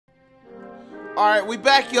All right, we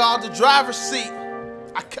back, y'all. The driver's seat.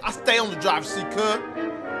 I stay on the driver's seat, cuz.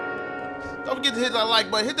 Don't forget to hit that like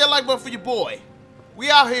button. Hit that like button for your boy. We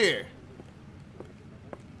out here.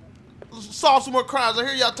 Let's solve some more crimes. I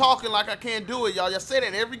hear y'all talking like I can't do it, y'all. Y'all say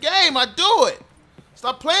that every game. I do it.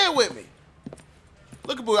 Stop playing with me.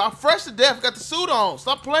 Look at boy, I'm fresh to death. Got the suit on.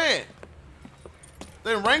 Stop playing.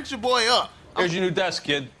 Then rank your boy up. Here's your new desk,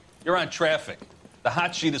 kid. You're on traffic. The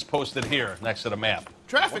hot sheet is posted here next to the map.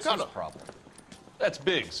 Traffic, What's his problem? That's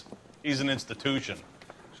Biggs. He's an institution.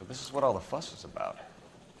 So this is what all the fuss is about.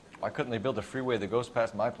 Why couldn't they build a freeway that goes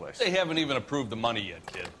past my place? They haven't even approved the money yet,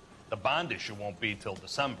 kid. The bond issue won't be till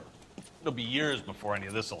December. It'll be years before any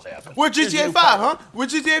of this will happen. We're GTA 5, huh? We're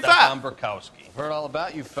GTA 5. Tom Burkowski. I've heard all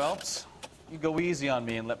about you, Phelps. You go easy on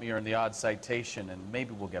me and let me earn the odd citation, and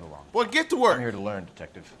maybe we'll get along. Boy, get to work. I'm here to learn,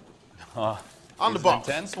 Detective. I'm the He's boss.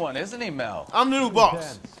 An intense one, isn't he, Mel? I'm the new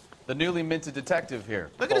boss. The newly minted detective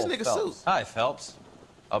here. Look at this Cole nigga Phelps. suit. Hi, Phelps.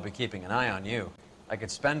 I'll be keeping an eye on you. I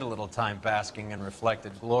could spend a little time basking in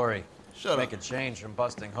reflected glory. Shut Make up. a change from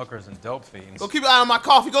busting hookers and dope fiends. Go keep an eye on my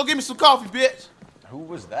coffee. Go give me some coffee, bitch. Who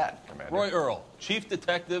was that, Commander? Roy Earl, chief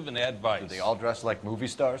detective and advice. Do they all dress like movie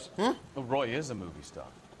stars? Huh? Well, Roy is a movie star.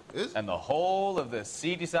 Is? And the whole of the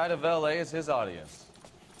seedy side of L.A. is his audience.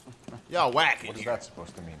 Y'all whacking What is here. that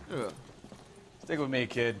supposed to mean? Yeah. Stick with me,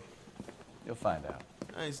 kid. You'll find out.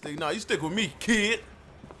 I ain't stick. No, you stick with me, kid.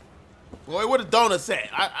 Boy, where the donuts at?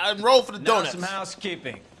 I enrolled for the Now donuts. some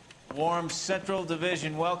housekeeping. Warm Central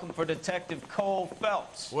Division welcome for Detective Cole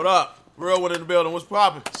Phelps. What up? Real one in the building. What's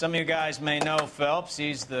poppin'? Some of you guys may know Phelps.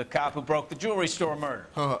 He's the cop who broke the jewelry store murder.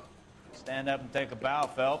 Stand up and take a bow,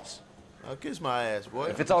 Phelps. I'll kiss my ass, boy.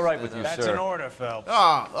 If it's all right with you, That's sir. an order, Phelps.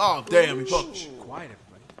 Oh, damn, he fucked. Quiet,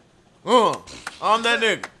 everybody. I'm that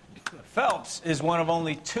nigga. Phelps is one of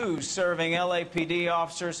only 2 serving LAPD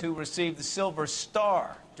officers who received the Silver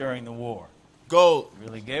Star during the war. Gold.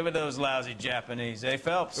 Really gave it those lousy Japanese, eh,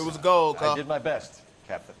 Phelps? It was gold, I cuz. did my best,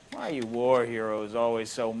 Captain. Why are you war heroes always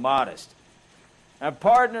so modest? I've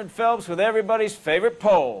partnered Phelps with everybody's favorite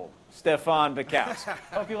Pole, Stefan Bukowski.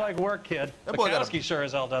 Hope you like work, kid. That boy got a Bukowski sure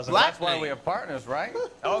as hell doesn't. black That's why name. we are partners, right?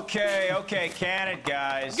 Okay, can it,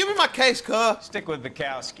 guys? Give me my case, cuz. Stick with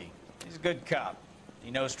Bukowski. He's a good cop. He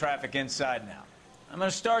knows traffic inside now. I'm gonna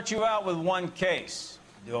start you out with 1 case.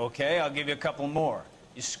 Do okay? I'll give you a couple more.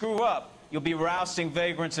 You screw up, you'll be rousting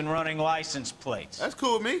vagrants and running license plates. That's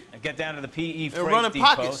cool with me. Now get down to the PE And Freight running Depot,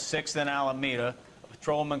 pockets. 6th and Alameda. A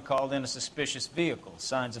patrolman called in a suspicious vehicle.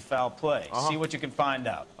 Signs of foul play. See what you can find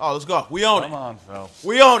out. Oh, let's go. We own Come it. on, Phelps.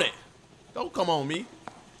 We own it. Don't come on me.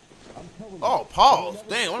 Oh, pause.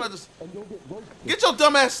 Damn, why not just... Get your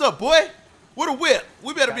dumb ass up, boy. With a whip.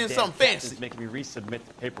 We better be in something fancy. Making me resubmit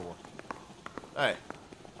the paperwork. Hey,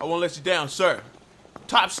 I won't let you down, sir.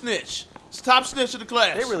 Top snitch. It's top snitch of the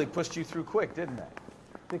class. They really pushed you through quick, didn't they?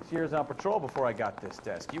 6 years on patrol before I got this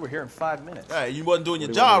desk. You were here in 5 minutes. Hey, you wasn't doing your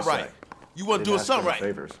What do you want job me to right. say? You wasn't doing something right.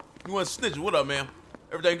 Favors. You wasn't snitching. What up, ma'am?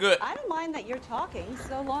 Everything good? I don't mind that you're talking,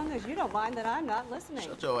 so long as you don't mind that I'm not listening.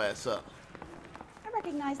 Shut your ass up. I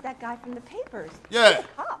recognize that guy from the papers. Yeah, He's a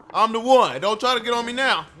cop. I'm the one. Don't try to get on me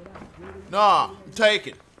now. Nah, take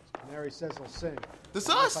it. Mary says he'll sing. This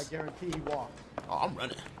Unless us? I guarantee he walks. Oh, I'm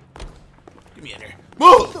running. Get me in there.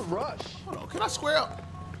 Move! The rush. Hold on, can I square up?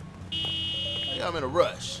 Yeah, I'm in a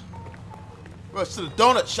rush. Rush to the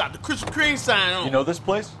donut shop, the Krispy Kreme sign on. You know this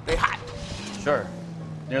place? They hot. Sure.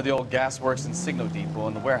 Near the old gasworks and signal depot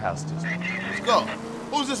in the warehouse district. Let's go.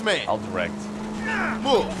 Who's this man? I'll direct.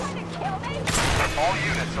 Move. All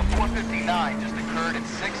units of 459 just occurred at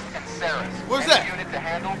 6th and Sarah's. Where's Any that? unit to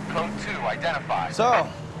handle, code 2, identified. So,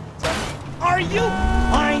 Are you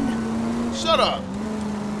mine? Shut up.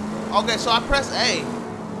 Okay, so I press A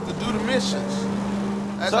to do the missions.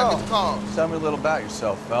 As I get the calls. tell me a little about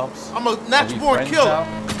yourself, Phelps. I'm a Have natural you born friends killer. now?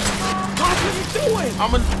 What are you doing?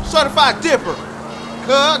 I'm a certified dipper.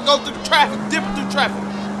 Go through traffic, dipper through traffic.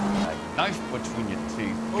 Like knife between your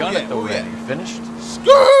teeth. Oh, Gun yeah, at the oh, ready. yeah. Finished?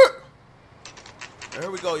 Skirt! Here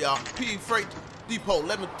we go, y'all. P Freight Depot,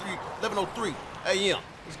 11:03 a.m.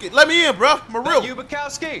 Let's get. Let me in, bro. I'm a real. You,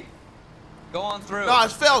 Bukowski. Go on through. Nah,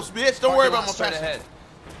 it's Phelps, bitch. Don't worry about my straight passenger.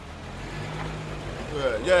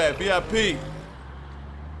 ahead. Yeah, VIP.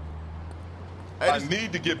 Hey, I this-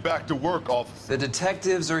 need to get back to work, officer. The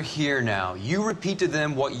detectives are here now. You repeat to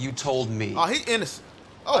them what you told me. Oh, he innocent.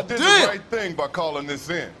 Oh, I did damn. the right thing by calling this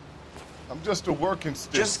in. I'm just a working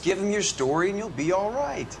stick. Just give them your story and you'll be all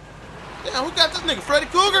right. Damn, who got this nigga? Freddy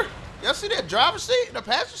Cougar? Y'all see that driver's seat? The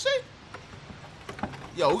passenger seat?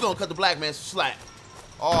 Yo, we're gonna cut the black man some slack.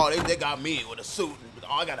 Oh, they got me with a suit.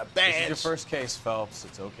 Oh, I got a badge. This is your first case, Phelps.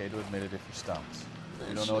 It's okay to admit it if you're stumped. If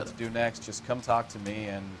you don't know what to do next, just come talk to me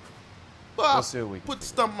and Well, We'll see what we can put the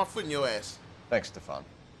stump of my foot in your ass. Thanks, Stefan.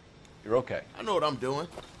 You're okay. I know what I'm doing.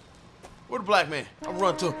 Where the black man? I'll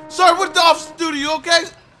run to him. Sir, what did the officer do to you, okay?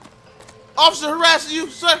 Officer harassing you,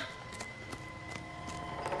 sir?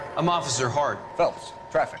 I'm Officer Hart. Phelps,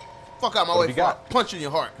 traffic. Fuck out my What way have you before I got? punch you in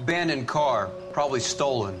your heart. Abandoned car, probably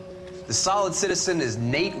stolen. The solid citizen is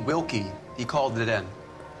Nate Wilkie. He called it in.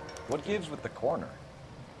 What gives with the corner?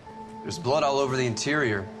 There's blood all over the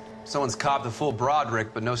interior. Someone's copped a full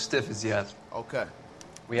Broderick, but no stiff as yet. Okay.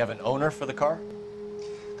 We have an owner for the car?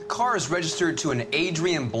 The car is registered to an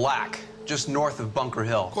Adrian Black, just north of Bunker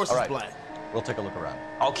Hill. Of course All it's right. black. We'll take a look around.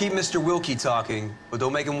 I'll keep Mr. Wilkie talking, but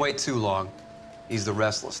don't make him wait too long. He's the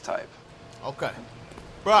restless type. Okay.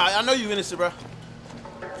 Bro, I know you innocent, bro.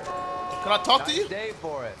 Can I talk to you? Day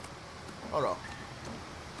for it. Hold on.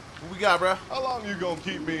 What we got, bro? How long you gonna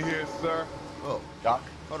keep me here, sir? Oh, Doc?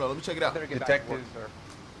 hold on. Let me check it out. Detective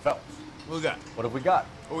Phelps. What we got? What have we got?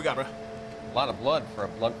 What we got, bro? A lot of blood for a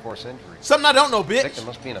blunt force injury. Something I don't know, The bitch. victim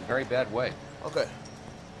must be in a very bad way. Okay.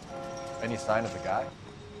 Any sign of the guy?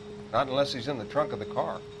 Not unless he's in the trunk of the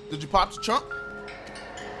car. Did you pop the trunk?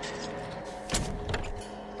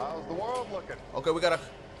 How's the world looking? Okay, we gotta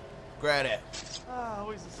grab that.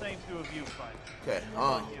 Always the same two of you fight. Okay.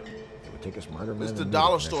 It would take a smarter man It's the than me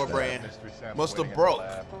dollar to store connect brand. that. Must have broke.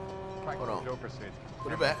 Hold on.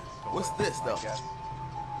 Put it back. What's this, though?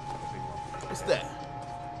 What's that?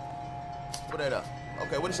 Put that up.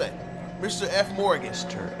 Okay, what do you say? Mr. F. Morgan.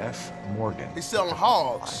 Mr. F. Morgan. He's selling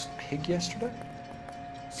hogs. Pig yesterday?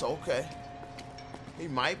 So, okay. He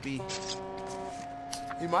might be.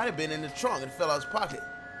 He might have been in the trunk and fell out his pocket.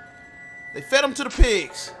 They fed him to the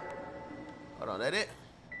pigs. Hold on, that it?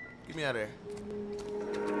 Get me out of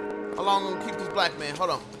there. How long I'm gonna keep this black man?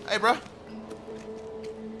 Hold on. Hey, bro.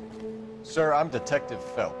 Sir, I'm Detective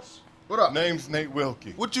Phelps. What up? Name's Nate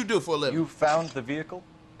Wilkie. What you do for a living? You found the vehicle?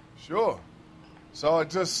 Sure. Saw it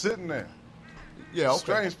just sitting there. Yeah, okay.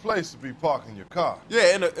 Strange place to be parking your car.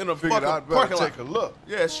 Yeah, in a Figured fucking I'd better parking lot. take a look.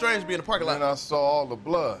 Yeah, it's strange being in the parking Then lot. I saw all the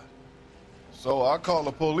blood. So I called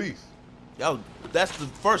the police. Yo, that's the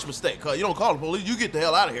first mistake, cuz you don't call the police, you get the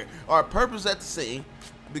hell out of here. Our purpose at the scene,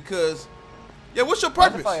 because, yeah, what's your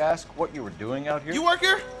Mind purpose? if I ask what you were doing out here? You work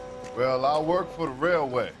here? Well, I work for the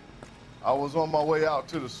railway. I was on my way out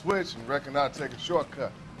to the switch and reckon I'd take a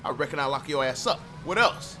shortcut. I reckon I'll lock your ass up. What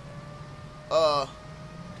else? Hold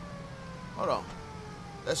on.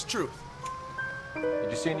 That's the truth.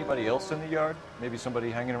 Did you see anybody else in the yard? Maybe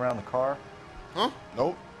somebody hanging around the car? Huh?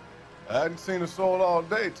 Nope. I hadn't seen a soul all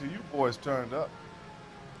day till you boys turned up.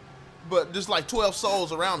 But there's like 12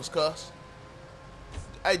 souls around us, cuz.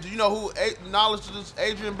 Hey, do you know who knowledge of this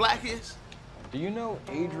Adrian Black is? Do you know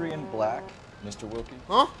Adrian Black, Mr. Wilkie?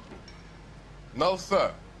 Huh? No,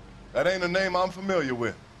 sir. That ain't a name I'm familiar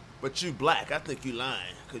with. But you black. I think you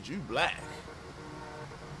lying, cause you black.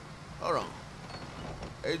 Hold on.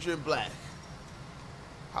 Adrian Black.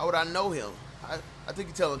 How would I know him? I think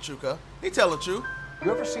he telling the truth, cuz. He telling the truth.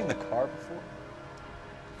 You ever seen the car before?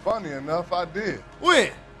 Funny enough, I did. When?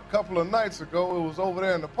 A couple of nights ago, it was over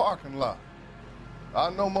there in the parking lot. I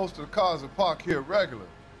know most of the cars are parked here regular,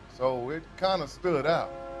 so it kind of stood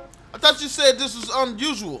out. I thought you said this was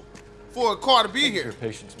unusual for a car to be Thank you here. for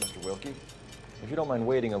your patience, Mr. Wilkie. If you don't mind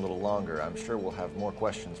waiting a little longer, I'm sure we'll have more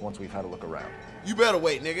questions once we've had a look around. You better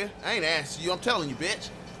wait, nigga. I ain't asking you. I'm telling you, bitch.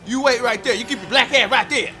 You wait right there. You keep your black ass right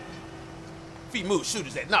there. If he moves, shoot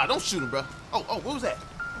his ass. Nah, don't shoot him, bro. Oh, what was that?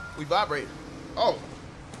 We vibrated. Oh.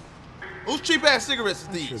 Whose cheap ass cigarettes is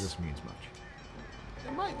I'm these? sure this means much.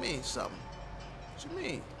 It might mean something. What you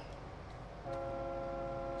mean?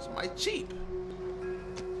 Somebody cheap.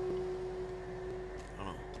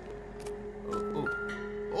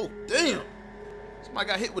 Oh, damn. Somebody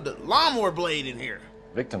got hit with the lawnmower blade in here.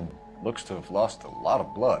 Victim looks to have lost a lot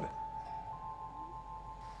of blood.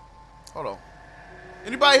 Hold on.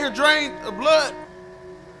 Anybody here drained of blood?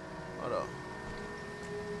 Hold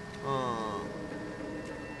on.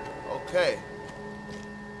 Okay.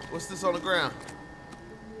 What's this on the ground?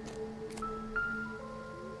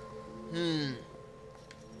 A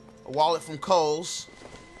wallet from Kohl's.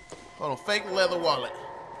 Hold on, fake leather wallet.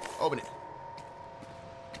 Open it.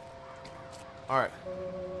 All right.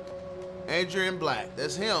 Adrian Black,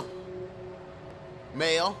 that's him.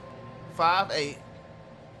 Male, 5'8".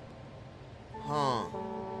 Huh.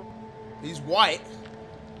 He's white.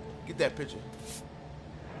 Get that picture.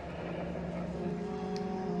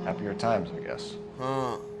 Happier times, I guess.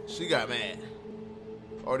 Huh. She got mad.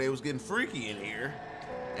 Or they was getting freaky in here.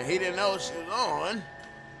 And he didn't know she was on.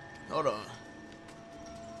 Hold on.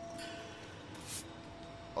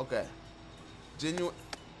 Okay. Genuine.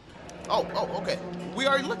 Oh, okay. We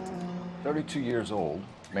already looked. 32 years old,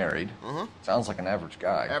 married. Sounds like an average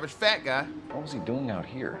guy. Average fat guy. What was he doing out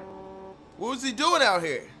here? What was he doing out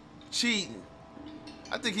here? Cheating.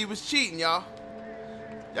 I think he was cheating, y'all.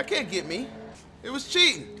 Y'all can't get me. It was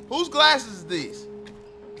cheating. Whose glasses is these?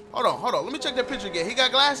 Hold on. Let me check that picture again. He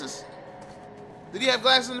got glasses? Did he have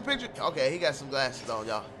glasses in the picture? Okay, he got some glasses on,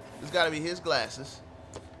 y'all. This gotta be his glasses.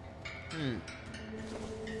 Damn,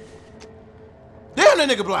 that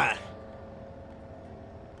nigga blind.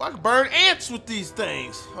 Well, I can burn ants with these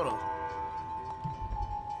things. Hold on.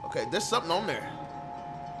 Okay, there's something on there.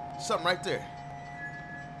 Something right there.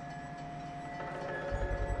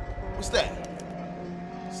 What's that?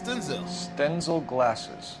 Stenzel. Stenzel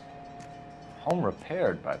glasses. Home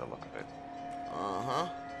repaired by the look of it.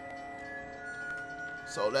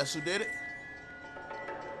 So that's who did it?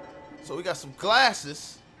 So we got some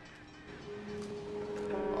glasses.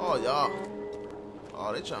 Oh, y'all.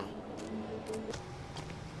 Oh, they trying to...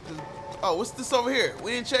 Oh, what's this over here?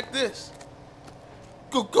 We didn't check this.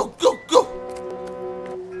 Go, go, go, go!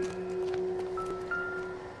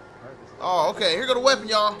 Oh, okay. Here go the weapon,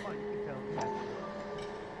 y'all.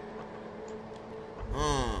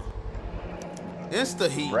 Insta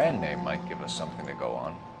heat. Brand name might give us something to go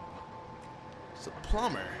on. It's a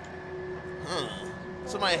plumber.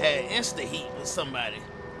 Somebody had insta heat with somebody.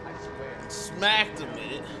 I swear. Smacked him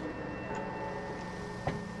with it.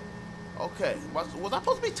 Okay. Was I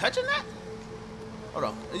supposed to be touching that? Hold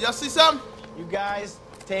on. Y'all see something? You guys,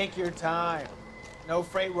 take your time. No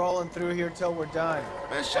freight rolling through here till we're done.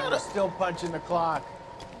 Man, shut We're up. still punching the clock.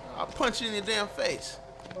 I'll punch you in your damn face.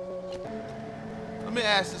 Let me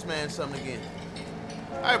ask this man something again.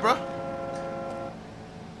 All right, bro.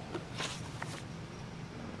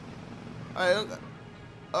 All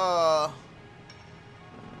right,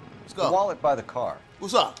 let's go. The wallet by the car.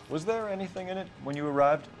 What's up? Was there anything in it when you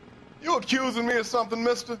arrived? You accusing me of something,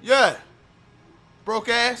 mister? Yeah. Broke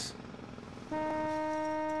ass.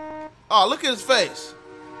 Oh, look at his face.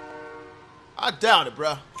 I doubt it,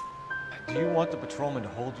 bro. Do you want the patrolman to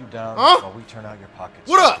hold you down while we turn out your pockets?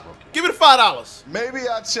 What up? Give me the $5. Maybe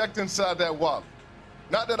I checked inside that wallet.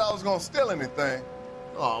 Not that I was gonna steal anything.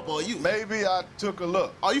 Oh, boy, you... Maybe I took a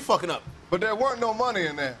look. Oh, you fucking up. But there weren't no money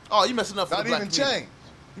in there. Oh, you messing up for Not the black even community. change.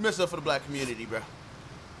 You messing up for the black community, bro.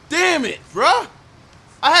 Damn it, bro.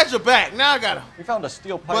 I had your back. Now I gotta... We found a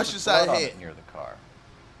steel pipe bust your with side blood on head. it near the car.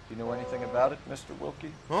 Do you know anything about it, Mr.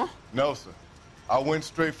 Wilkie? Huh? No, sir. I went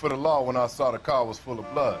straight for the law when I saw the car was full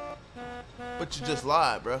of blood. But you just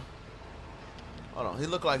lied, bro. Hold on. He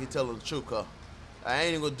look like he telling the truth, huh? I ain't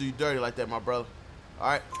even gonna do you dirty like that, my brother. All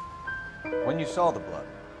right? When you saw the blood,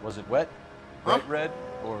 was it wet, bright red,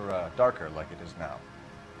 or darker like it is now?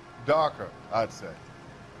 Darker, I'd say.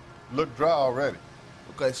 Looked dry already.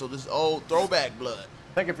 Okay, so this old throwback blood.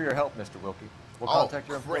 Thank you for your help, Mr. Wilkie. We'll Oh, contact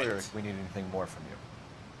your great. employer if we need anything more from you.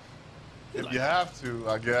 If you have to,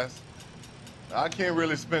 I guess. I can't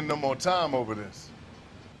really spend no more time over this.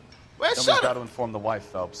 Man, Somebody's shut got up. to inform the wife,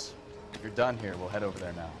 Phelps. If you're done here, we'll head over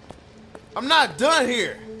there now. I'm not done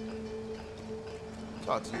here.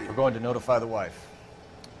 Talk to you. We're going to notify the wife.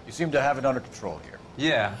 You seem to have it under control here.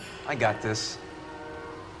 Yeah, I got this.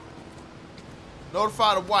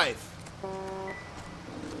 Notify the wife.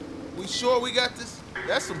 We sure we got this?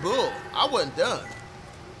 That's some bull. I wasn't done.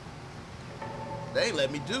 They ain't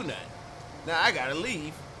let me do nothing. Now I gotta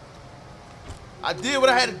leave. I did what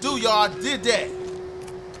I had to do, y'all. I did that.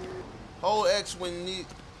 Hold X when you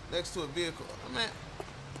next to a vehicle. Man,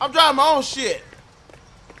 I'm driving my own shit.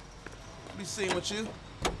 Be seen with you.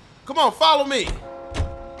 Come on, follow me.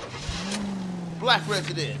 Black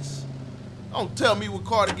residence. Don't tell me what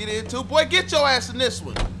car to get into. Boy, get your ass in this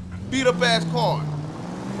one. Beat up ass car.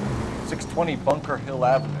 620 Bunker Hill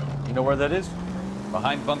Avenue. You know where that is?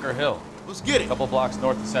 Behind Bunker Hill. Let's get it. A couple blocks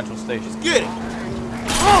north of Central Station. Let's get it.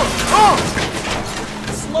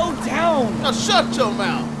 Slow down. Now shut your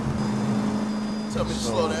mouth. Tell me to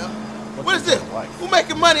slow down. What is this? Who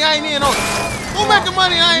making money? I ain't in on it. Who making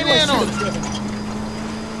money? I ain't in on it.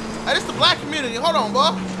 Hey, this the black community. Hold on,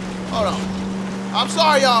 boy. Hold on. I'm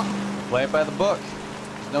sorry, y'all. Play it by the book.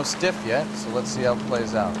 There's no stiff yet, so let's see how it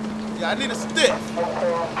plays out. Yeah, I need a stiff.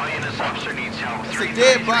 INS officer needs help. That's a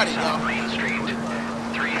dead body, y'all. Main Street.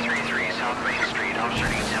 333 South Main Street. Officer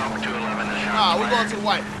needs help. 211 the shot. Nah, we're going to the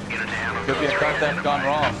wife. Could be a car theft gone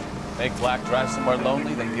wrong. Make Black drive somewhere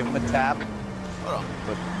lonely, then give him a tab. Hold on.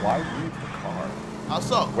 But why leave the car? How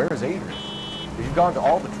so? Where is Adrian? If you've gone to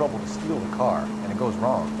all the trouble to steal the car and it goes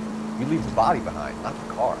wrong, you leave the body behind, not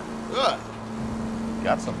the car. Good.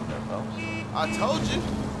 Got something there, Phelps. I told you.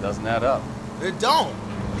 Doesn't add up. It don't.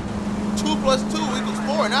 2 plus 2 equals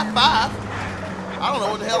 4, not 5. I don't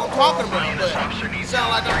know what the hell I'm talking about, but it sounds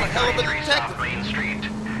like I'm a hell of a detective. Main Street.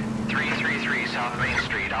 South Main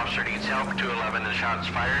Street. Officer needs help. 211 and shots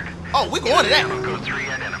fired. Oh, we going to that. Code 3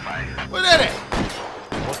 identified. Where that at?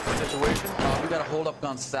 What's the situation? We got a hold-up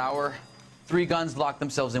gone sour. 3 guns locked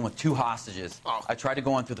themselves in with 2 hostages. Oh. I tried to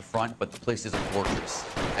go on through the front, but the place is a fortress.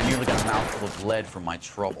 I nearly got a mouthful of lead from my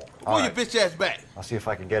trouble. Pull your bitch ass back. I'll see if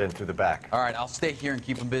I can get in through the back. All right, I'll stay here and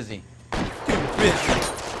keep him busy.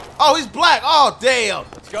 Bitch. Oh, he's black. Oh, damn.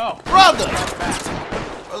 Let's go. Brother.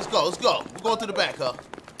 Let's go. Let's go. We're going to the back, huh?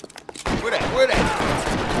 Where that? Where that?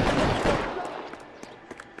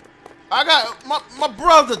 I got my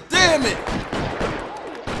brother. Damn it.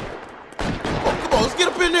 Oh, come on. Let's get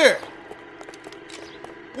up in there.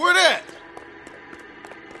 Where that?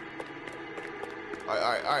 All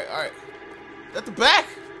right. At the back?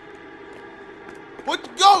 What?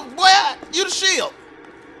 Go, boy. You the shield.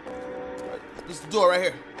 This is the door right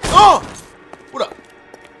here. Oh! What up?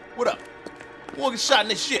 What up? Who wanna get shot in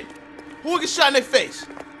this shit? Who wanna get shot in their face?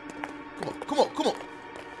 Come on.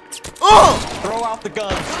 Oh! Throw out the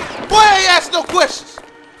guns. Boy, I ain't ask no questions.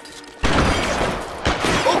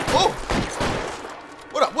 Oh.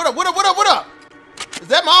 What up? Is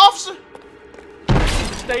that my officer?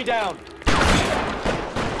 Stay down.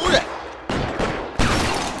 Who that?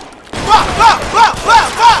 Blah!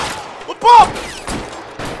 What bump?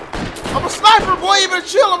 I'm a sniper, boy. You better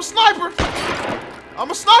chill. I'm a sniper.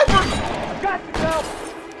 Got you, Phelps.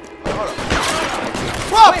 Hold up.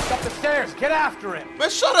 Whoa! Quick, up the stairs. Get after him. Man,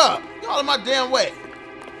 shut up. Y'all in my damn way.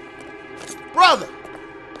 Brother.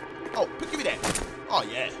 Oh, give me that. Oh,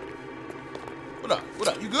 yeah. What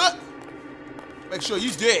up? You good? Make sure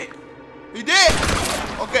you dead. He dead.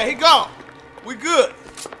 Okay, he gone. We good.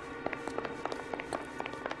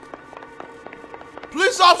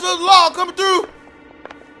 Police officer of the law coming through.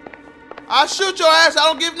 I'll shoot your ass. I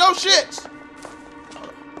don't give no shits.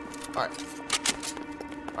 All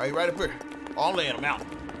right, you right up here. Oh, I'm laying him out.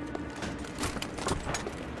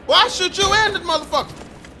 Well, I shoot you and this motherfucker.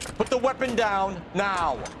 Put the weapon down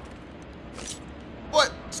now.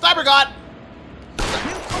 What? Sniper got.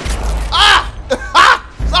 Ah!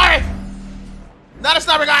 Sorry. Not a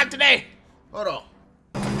sniper got today. Hold on.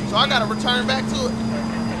 So I gotta return back to it.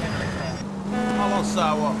 I'm on the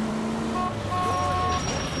sidewalk.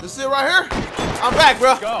 This it right here? I'm back,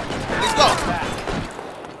 bro. Go. Let's go.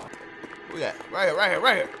 Where you at?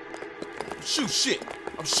 Right here. Shoot shit.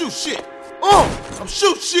 I'm shoot shit.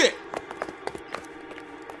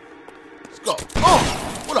 Let's go.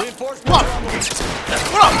 What up? What up?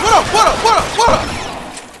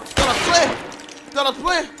 Thought I was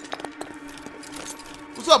playing.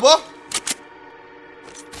 What's up, boy?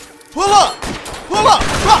 Pull up.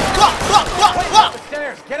 Up the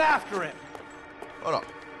stairs. Get after him. Hold on.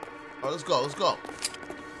 Oh, let's go.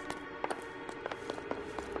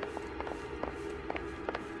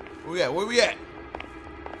 Where we at?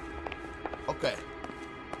 Okay.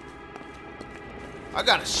 I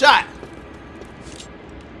got a shot.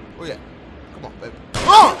 Where you at? Come on, baby.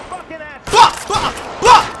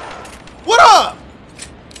 What up?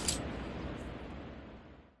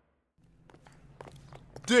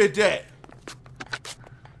 Did that.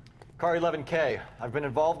 Car 11K. I've been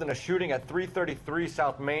involved in a shooting at 333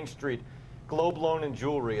 South Main Street. Globe Loan and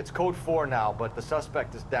Jewelry. It's code 4 now, but the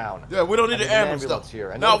suspect is down. Yeah, we don't need an ambulance though. Here.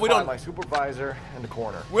 And no, we don't. My supervisor in the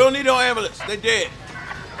corner. We don't need no ambulance. They dead.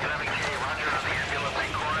 11K, roger on the ambulance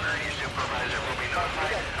in corner. Your supervisor will be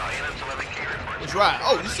notified. All units 11K report. Let's ride.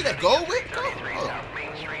 Oh, you see that gold whip? Hold on.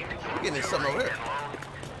 I'm getting something over here.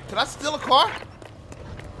 Can I steal a car?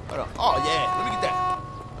 Hold on. Oh yeah. Let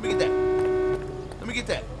me get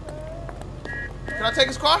that. Can I take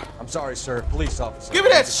his car? I'm sorry, sir. Police officer. Give me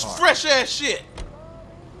that fresh ass shit.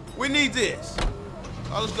 We need this.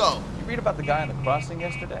 Oh, let's go. You read about the guy on the crossing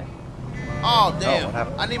yesterday? Oh, damn. what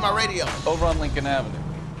happened? I need my radio. Over on Lincoln Avenue.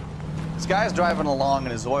 This guy's driving along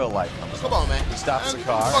and his oil light comes Come on, man. He stops the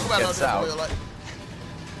Fuck car about and gets no out. oil light.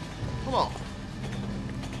 Come on.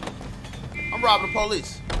 I'm robbing the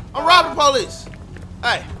police.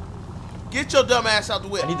 Hey, get your dumb ass out the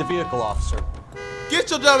whip. I need the vehicle, officer. Get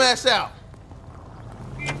your dumb ass out.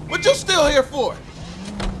 What you still here for?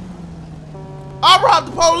 I robbed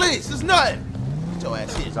the police. It's nothing. Get your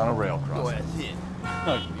ass hit. He's on a rail Get your crossing. ass hit.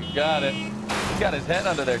 Oh, you got it. He's got his head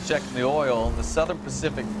under there checking the oil. The Southern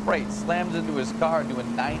Pacific Freight slams into his car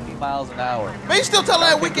doing 90 miles an hour. Man, you still telling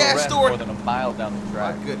that weak ass story? More than a mile down the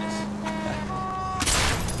track. My goodness.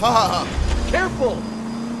 Ha. Careful.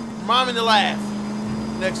 Remind me to laugh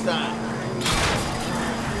next time.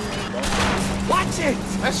 Watch it.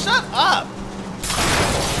 Man, shut up.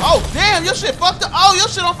 Oh, damn, your shit fucked up. Oh, your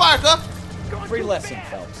shit on fire, cuff. Free lesson,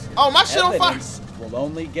 Phelps. Oh, my shit on fire. Evidence will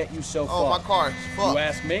only get you so far. Oh, my car is fucked. You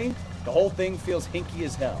ask me, The whole thing feels hinky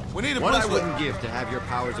as hell. We need a What police I whip. wouldn't give to have your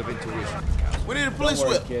powers of intuition. We need a Don't police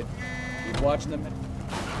worry, whip. kid. Keep watching them.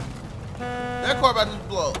 That car about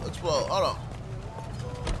to explode. Hold on.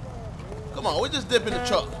 Come on, we just dip in the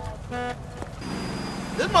truck.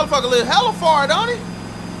 This motherfucker live hella far, don't he?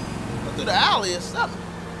 Go through the alley or something.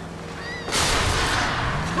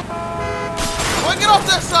 Boy, get off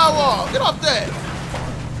that sidewalk. Get off that.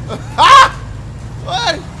 Ha!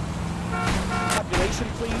 What? Population,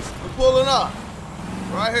 please. We're pulling up.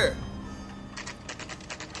 Right here.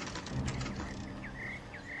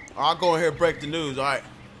 I'll go in here and break the news, all right?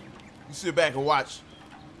 You sit back and watch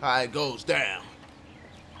how it goes down.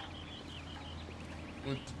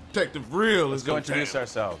 When Detective Real Let's is go going introduce down.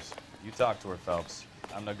 ourselves. You talk to her, Phelps.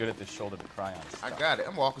 I'm no good at this shoulder to cry on stuff. I got it.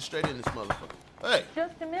 I'm walking straight in this motherfucker. Hey.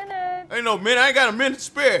 Just a minute. Ain't no minute. I ain't got a minute to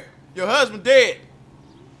spare. Your husband dead.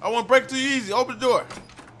 I want to break it to you easy. Open the door.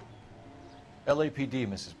 LAPD,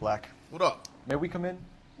 Mrs. Black. What up? May we come in?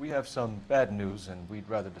 We have some bad news, and we'd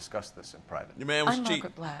rather discuss this in private. Your man was I'm cheating.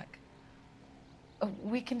 Margaret Black.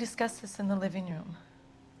 We can discuss this in the living room.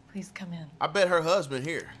 Please come in. I bet her husband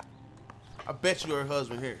here. I bet you her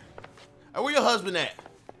husband here. Hey, where your husband at?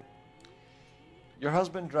 Your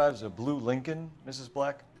husband drives a blue Lincoln, Mrs.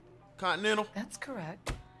 Black? Continental? That's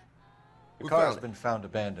correct. The car has been found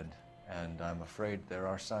abandoned, and I'm afraid there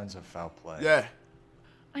are signs of foul play. Yeah.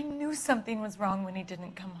 I knew something was wrong when he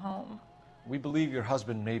didn't come home. We believe your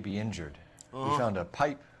husband may be injured. Uh-huh. We found a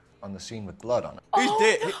pipe on the scene with blood on it. He's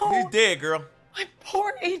dead. He's dead, girl. My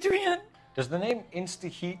poor Adrian. Does the name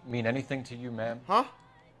Insta-Heat mean anything to you, ma'am? Huh?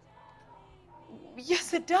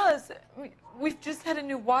 Yes, it does. We've just had a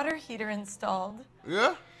new water heater installed.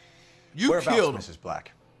 Yeah? You Whereabouts, killed him. Mrs.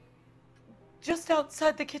 Black? Just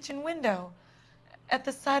outside the kitchen window. At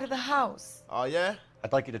the side of the house. Oh, yeah?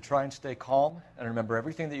 I'd like you to try and stay calm and remember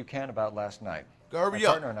everything that you can about last night. Hurry My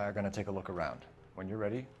up. partner and I are going to take a look around. When you're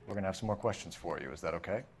ready, we're going to have some more questions for you. Is that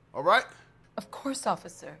okay? All right. Of course,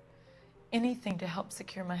 officer. Anything to help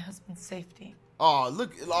secure my husband's safety. Oh,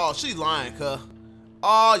 look. Oh, she's lying, cuh.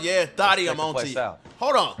 Oh, yeah. Thotty, I'm on to you. out.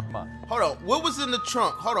 Hold on. Come on. Hold on. What was in the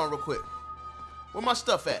trunk? Hold on real quick. Where my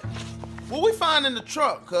stuff at? What we find in the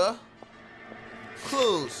trunk, cuh?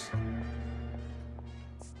 Clues.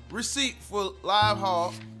 Receipt for live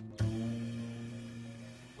haul.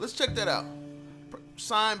 Let's check that out.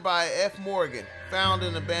 Signed by F. Morgan. Found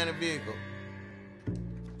in an abandoned vehicle.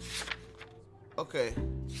 Okay.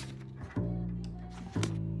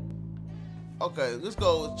 Okay, let's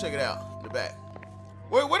go check it out in the back.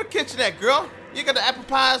 Where the kitchen at, girl? You got the apple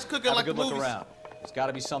pies cooking Have like a good the look movies? around. There's got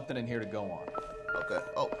to be something in here to go on. Okay.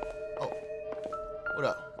 Oh. What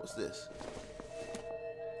up? What's this?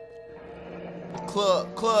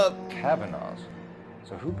 Club. Kavanaugh's.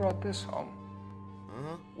 So who brought this home?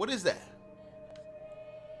 Uh-huh. What is that?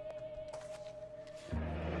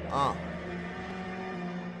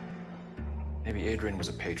 Maybe Adrian was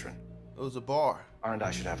a patron. It was a bar.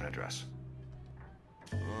 R&I should have an address.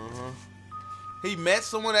 Uh-huh. He met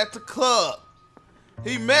someone at the club.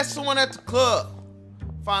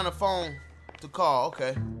 Find a phone to call.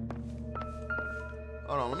 Okay.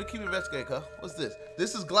 Hold on. Let me keep investigating, cuz. What's this?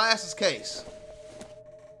 This is Glass's case.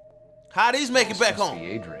 How these make it back home?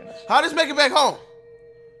 How these make it back home?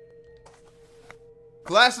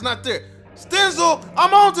 Glass is not there. Stenzel,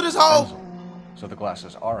 I'm on to this hole. So the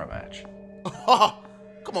glasses are a match.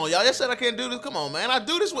 Come on, y'all. Y'all said I can't do this. Come on, man. I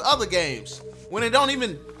do this with other games when it don't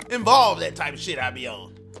even involve that type of shit I be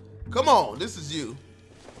on. Come on, this is you.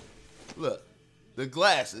 Look, the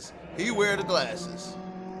glasses. He wear the glasses.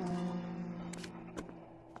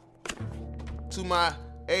 To my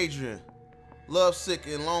Adrian, love sick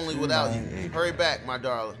and lonely without you. Adrian. Hurry back, my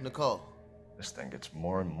darling, Nicole. This thing gets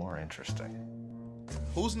more and more interesting.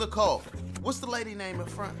 Who's Nicole? What's the lady name in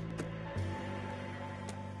front?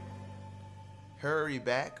 Hurry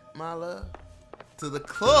back, my love. To the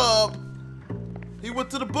club. He went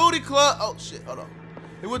to the booty club. Oh, shit, hold on.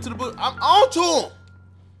 He went to the booty. I'm on to him.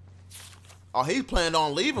 Oh, he planned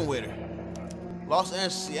on leaving with her. Los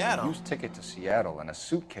Angeles, Seattle. Used ticket to Seattle and a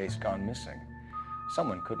suitcase gone missing.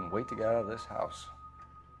 Someone couldn't wait to get out of this house.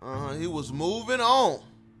 He was moving on.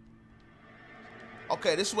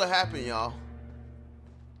 Okay, this is what happened, y'all.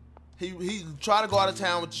 He tried to go out of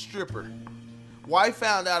town with the stripper. Wife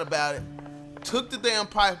found out about it, took the damn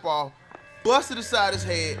pipe off, busted aside his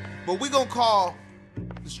head, but we gonna call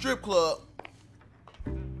the strip club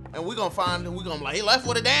and we gonna find him. We gonna be like, he left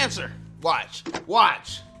with a dancer. Watch.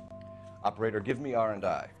 Operator, give me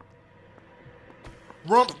R&I.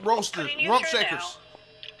 Rump roasters, rump shakers.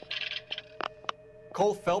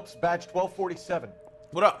 Cole Phelps, badge 1247.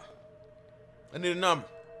 What up? I need a number.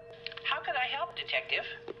 How can I help, Detective?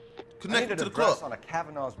 Connected to the address club. on a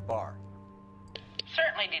Kavanaugh's bar.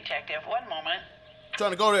 Certainly, Detective. One moment.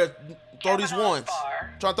 Trying to go there, throw these Kavanaugh's ones.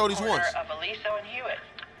 Bar, Trying to throw these corner ones. of Aliso and Hewitt.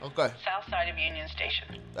 Okay. South side of Union Station.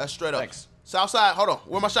 That's straight up. Thanks. South side. Hold on.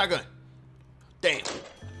 Where my shotgun? Damn.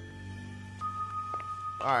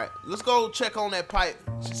 All right. Let's go check on that pipe.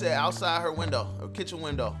 She said outside her window, her kitchen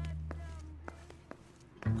window.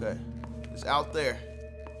 Okay. It's out there.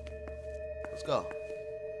 Let's go.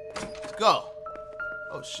 Let's go.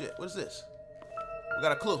 Oh shit. What is this? We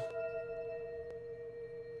got a clue.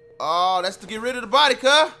 Oh, that's to get rid of the body,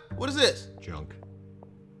 cuh. What is this? Junk.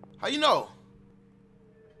 How you know?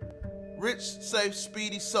 Rich, safe,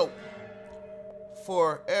 speedy soap.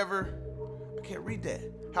 Forever. I can't read that.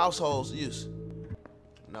 Households use.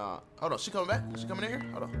 Nah. Hold on. She coming back? She coming in here?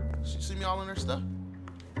 Hold on. She see me all in her stuff?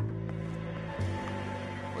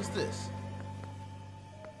 What's this?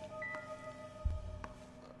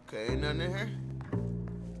 Okay, ain't nothing in here.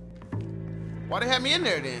 Why they have me in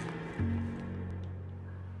there then?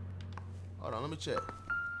 Hold on, let me check.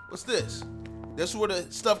 What's this? This is where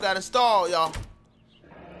the stuff got installed, y'all.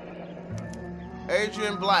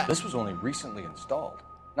 Adrian Black. This was only recently installed,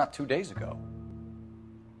 not 2 days ago.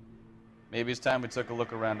 Maybe it's time we took a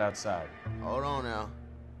look around outside. Hold on now.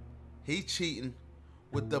 He cheating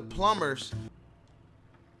with the plumbers.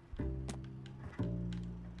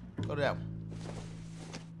 Go to that one.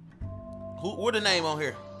 What the name on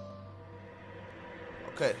here?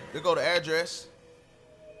 Okay, there go the address.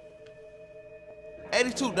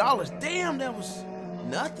 $82. Damn, that was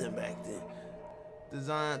nothing back then.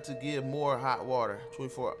 Designed to give more hot water.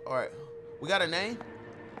 24. All right, we got a name.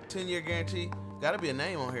 10-year guarantee. Got to be a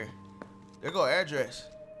name on here. There go address.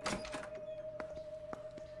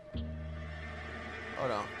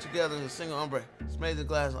 Hold on. Together in a single umbrella. It's amazing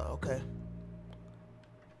glass line. Okay.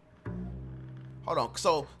 Hold on.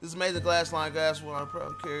 So this amazing glass line glass water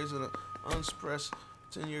carries an unsuppressed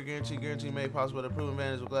 10-year guarantee made possible by the proven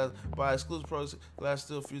advantage of glass by exclusive process. Glass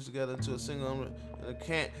still fused together into a single umbrella.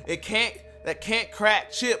 That can't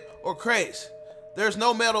crack, chip, or craze. There's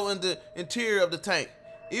no metal in the interior of the tank.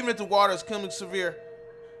 Even if the water is chemically severe,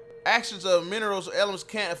 actions of minerals or elements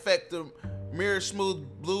can't affect the mirror smooth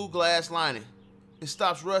blue glass lining. It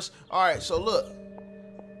stops rust. All right, so look.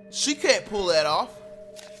 She can't pull that off.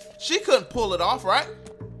 She couldn't pull it off, right?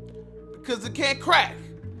 Because it can't crack.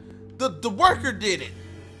 The worker did it.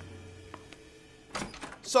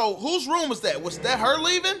 So whose room was that? Was that her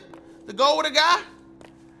leaving to go with a guy?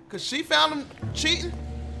 Because she found him cheating?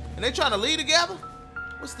 And they trying to leave together?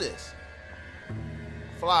 What's this?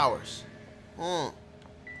 Flowers. I'm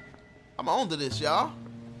on to this, y'all.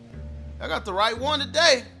 I got the right one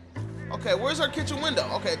today. Okay, where's her kitchen window?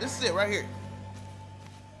 Okay, this is it right here.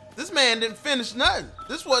 This man didn't finish nothing.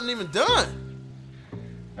 This wasn't even done.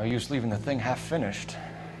 No use leaving the thing half finished.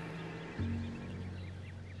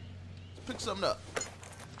 Let's pick something up.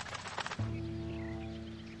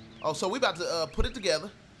 Oh, so we about to put it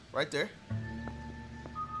together right there.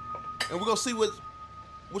 And we're gonna see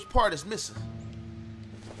which part is missing.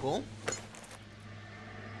 Boom.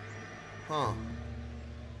 I'll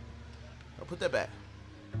put that back.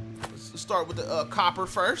 Let's start with the copper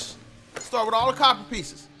first. Start with all the copper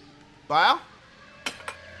pieces. Bow.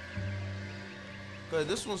 Okay,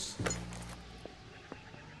 this one's...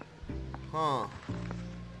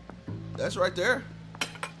 That's right there.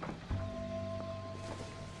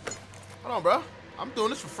 Hold on, bro. I'm doing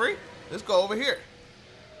this for free. Let's go over here.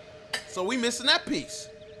 So we missing that piece.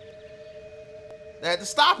 They had the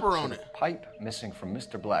stopper on it. The pipe missing from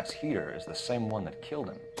Mr. Black's heater is the same one that killed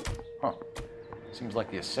him. Huh. Seems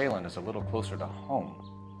like the assailant is a little closer to home.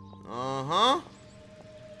 Uh-huh.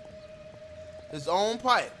 His own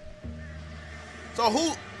pipe. So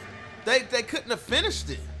who... They couldn't have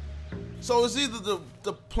finished it. So it's either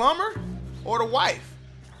the plumber or the wife.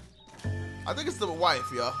 I think it's the wife,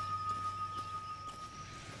 y'all.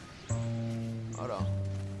 Hold on.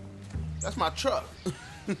 That's my truck.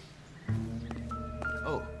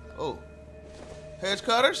 Oh. Hedge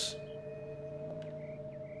cutters?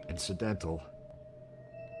 Incidental.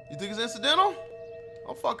 You think it's incidental?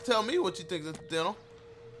 Don't fucking tell me what you think is incidental.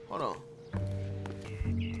 Hold on.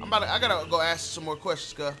 I gotta go ask some more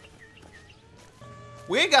questions, cuz.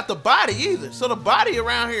 We ain't got the body either. So the body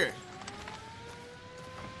around here.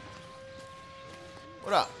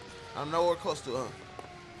 What up? I'm nowhere close to it, huh?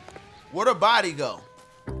 Where'd the body go?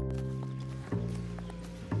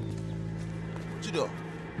 What you doing?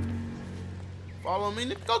 Follow me,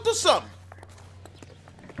 nigga. Go do something.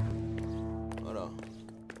 Hold on.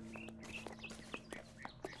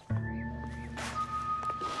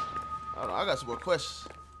 Hold on, I got some more questions.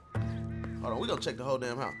 Hold on, we gonna check the whole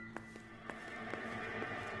damn house.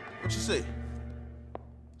 What you see?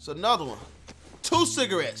 It's another one. 2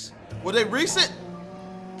 cigarettes. Were they recent?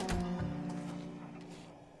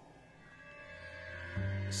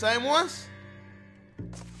 Same ones?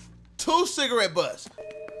 2 cigarette butts.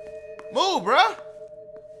 Move, bruh.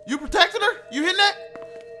 You protected her? You hitting that?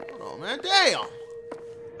 Hold on, man. Damn.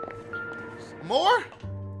 More?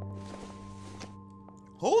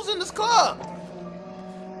 Who's in this club?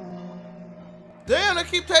 Damn, they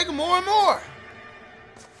keep taking more and more.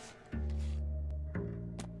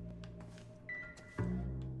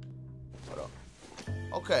 Hold on.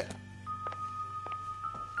 Okay.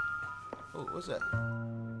 Oh, what's that?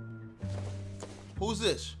 Who's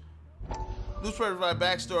this? Newspaper provide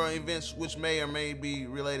backstory on events which may or may be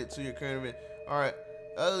related to your current event. Alright.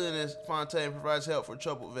 Other than this, Fontaine provides help for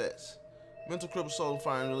troubled vets. Mental crippled soul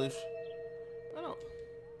find relief. I don't.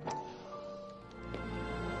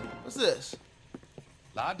 What's this?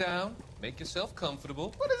 Lie down. Make yourself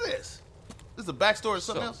comfortable. What is this? This is a backstory of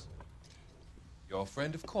something else? You're a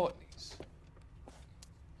friend of Courtney's.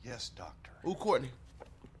 Yes, Doctor. Who, Courtney?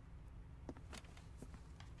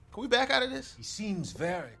 Can we back out of this? He seems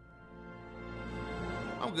very...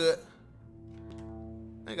 I'm good.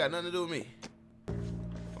 Ain't got nothing to do with me.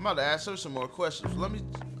 I'm about to ask her some more questions. Let me...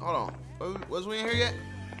 Hold on. Was we in here yet?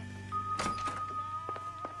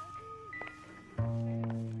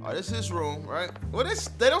 Oh, this is his room, right? Well,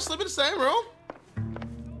 they don't sleep in the same room.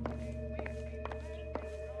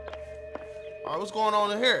 All right, what's going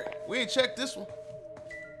on in here? We ain't checked this one.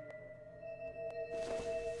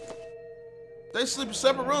 They sleep in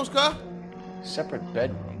separate rooms, cuz? Separate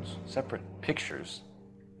bedrooms, separate pictures.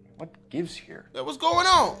 What gives here? Yeah, what's going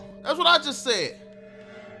on? That's what I just said.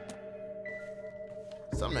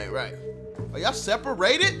 Something ain't right. Are y'all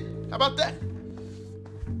separated? How about that?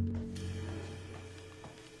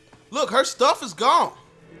 Look, her stuff is gone.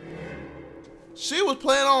 She was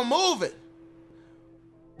planning on moving.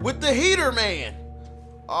 With the heater man.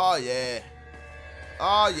 Oh, yeah.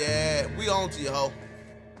 Oh, yeah. We on to you, ho.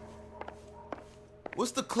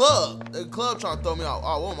 What's the club? The club trying to throw me off.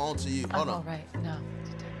 Oh, I'm on to you. Hold on. All right. No,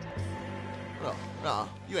 detective. No,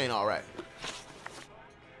 you ain't all right.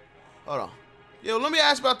 Hold on. Yo, let me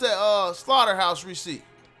ask about that slaughterhouse receipt.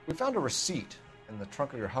 We found a receipt in the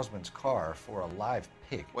trunk of your husband's car for a live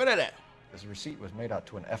pig. Where that at? This receipt was made out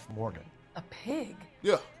to an F. Morgan. A pig?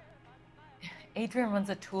 Yeah. Adrian runs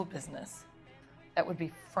a tool business. That would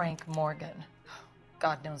be Frank Morgan.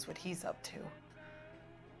 God knows what he's up to.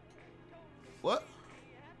 What?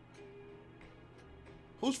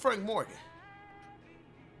 Who's Frank Morgan?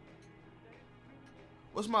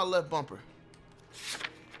 What's my left bumper?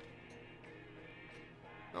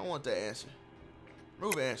 I don't want that answer.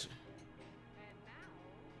 Remove the answer.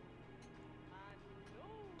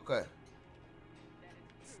 Okay.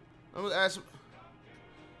 I'm gonna ask him.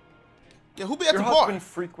 Yeah, who be at Your the bar? husband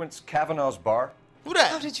frequents Kavanaugh's bar? Who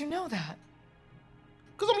that? How did you know that?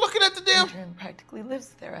 Cause I'm looking at the damn. Adrian practically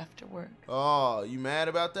lives there after work. Oh, you mad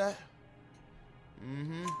about that?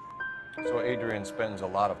 Mm-hmm. So Adrian spends a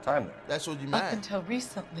lot of time there. That's what you Up mad. until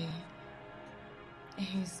recently,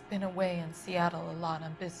 he's been away in Seattle a lot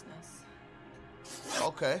on business.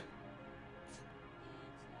 Okay.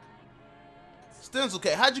 Stim's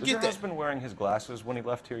okay. How'd you Was get your that? husband wearing his glasses when he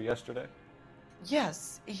left here yesterday?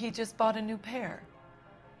 Yes, he just bought a new pair.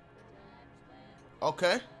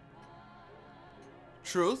 Okay.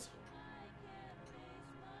 Truth.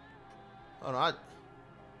 Oh no,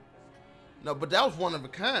 no, but that was one of a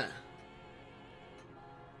kind.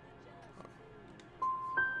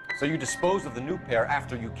 So you disposed of the new pair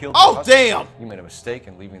after you killed Oh, your husband? damn! You made a mistake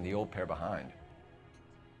in leaving the old pair behind.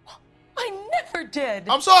 I never did.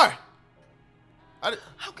 I'm sorry.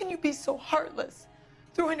 How can you be so heartless,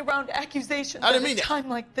 throwing around accusations I didn't at mean a that. time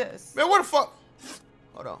like this? Man, what the fuck?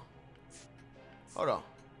 Hold on. Hold on.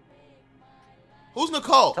 Who's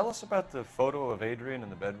Nicole? Tell us about the photo of Adrian in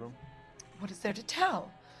the bedroom. What is there to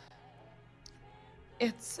tell?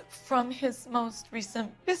 It's from his most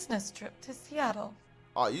recent business trip to Seattle.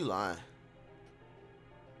 Oh, you lying.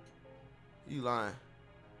 You lying.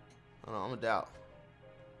 Hold on, I'm a doubt.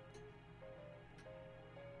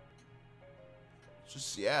 It's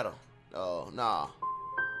just Seattle. Oh, nah.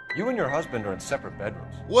 You and your husband are in separate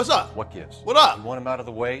bedrooms. What's up? What gives? What up? You want him out of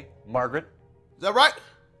the way, Margaret? Is that right?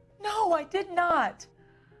 No, I did not.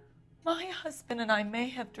 My husband and I may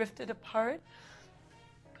have drifted apart,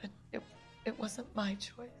 but it wasn't my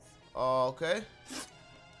choice. Okay.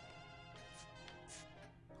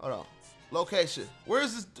 Hold on. Location. Where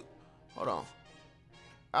is this? Hold on.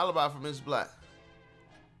 Alibi for Miss Black.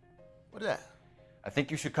 What is that? I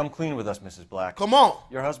think you should come clean with us, Mrs. Black. Come on.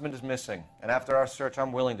 Your husband is missing, and after our search,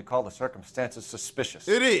 I'm willing to call the circumstances suspicious.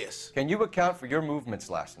 It is. Can you account for your movements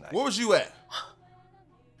last night? Where was you at?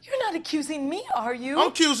 You're not accusing me, are you? I'm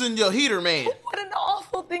accusing your heater man. What an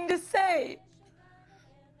awful thing to say.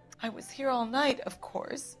 I was here all night, of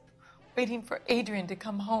course, waiting for Adrian to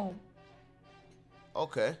come home.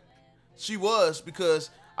 Okay. She was,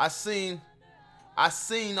 because I seen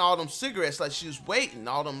all them cigarettes like she was waiting.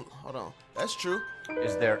 All them, hold on. That's true.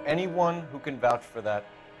 Is there anyone who can vouch for that?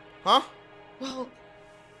 Huh? Well,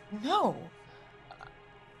 no.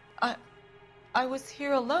 I was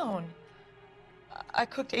here alone. I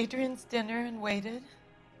cooked Adrian's dinner and waited,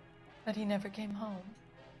 but he never came home.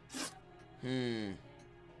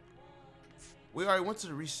 We already went to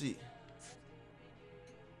the receipt.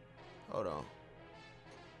 Hold on.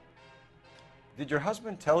 Did your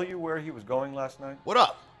husband tell you where he was going last night? What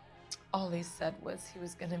up? All he said was he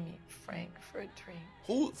was going to meet Frank for a drink.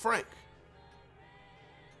 Who? Frank?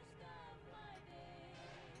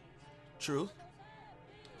 Truth.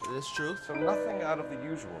 It is truth. So nothing out of the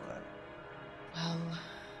usual then? Well,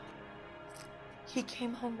 he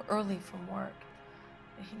came home early from work.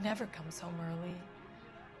 He never comes home early.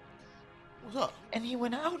 What's up? And he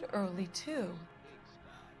went out early, too.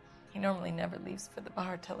 He normally never leaves for the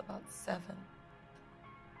bar till about 7.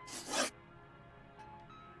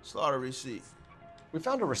 Slaughter receipt. We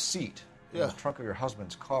found a receipt in Yeah. the trunk of your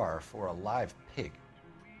husband's car for a live pig.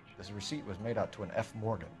 This receipt was made out to an F.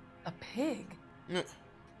 Morgan. A pig? Yeah.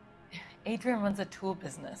 Adrian runs a tool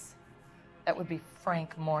business. That would be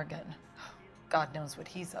Frank Morgan. God knows what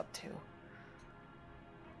he's up to.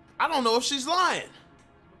 I don't know if she's lying.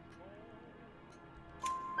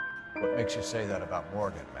 What makes you say that about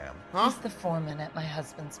Morgan, ma'am? He's the foreman at my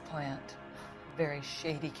husband's plant. Very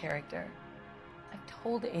shady character. I've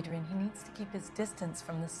told Adrian he needs to keep his distance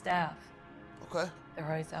from the staff. Okay. They're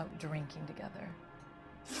always out drinking together.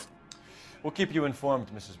 We'll keep you informed,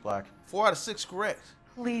 Mrs. Black. 4 out of 6 correct.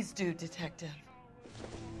 Please do, Detective.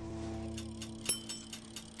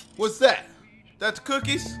 What's that? That's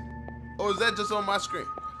cookies? Or is that just on my screen?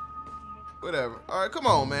 Whatever. All right, come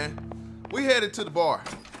on, man. We headed to the bar.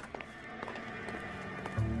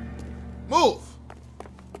 Move.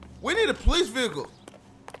 We need a police vehicle.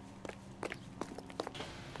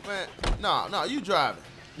 Man, no, you driving.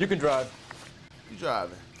 You can drive. You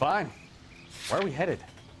driving. Fine. Where are we headed?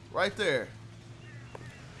 Right there.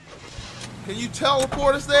 Can you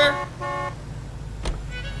teleport us there?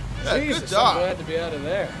 Yeah, Jesus, good job. I'm glad to be out of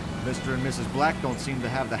there. Mr. and Mrs. Black don't seem to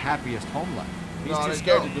have the happiest home life. He's No, too they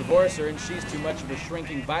scared don't. to divorce her, and she's too much of a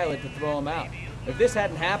shrinking violet to throw him out. If this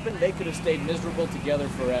hadn't happened, they could have stayed miserable together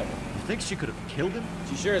forever. You think she could have killed him?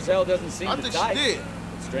 She sure as hell doesn't seem I to think die. she did.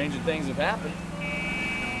 But stranger things have happened.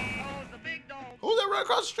 Who's that right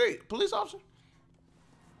across the street? Police officer?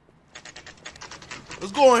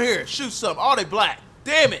 Let's go in here. Shoot something. Oh, they black.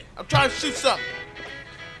 Damn it. I'm trying to shoot something.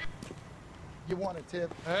 You want a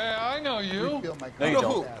tip? Hey, I know you. Refill my No, you coffee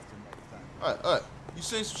don't. faster next time. All right. You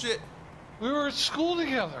seen some shit? We were at school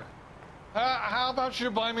together. How about you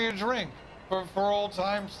buy me a drink for old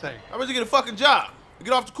time's sake? How about you get a fucking job?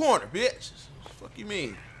 Get off the corner, bitch. Fuck you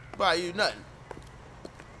mean? Buy you nothing.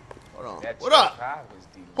 Hold on. What up?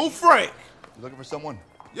 Who Frank? You looking for someone?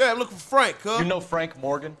 Yeah, I'm looking for Frank, huh? You know Frank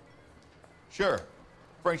Morgan? Sure.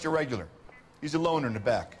 Frank's your regular. He's a loner in the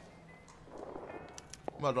back.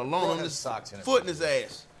 I'm about to loan him this foot in his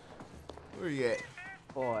ass. Where you at?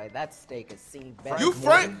 Boy, that steak has seen better. You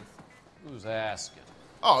Frank? Who's asking?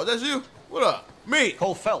 Oh, that's you? What up? Me.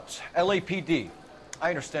 Cole Phelps, LAPD. I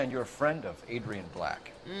understand you're a friend of Adrian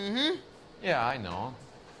Black. Mm-hmm. Yeah, I know him.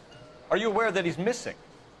 Are you aware that he's missing?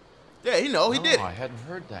 Yeah, he know. He did it. I hadn't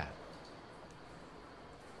heard that.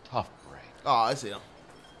 Tough break. Oh, I see him.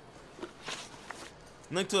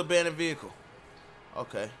 Link to abandoned vehicle.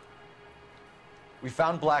 Okay. We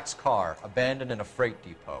found Black's car abandoned in a freight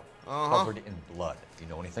depot, covered in blood. Do you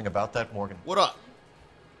know anything about that, Morgan? What up?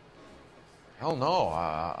 Hell no.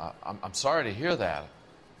 I'm sorry to hear that.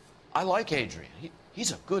 I like Adrian.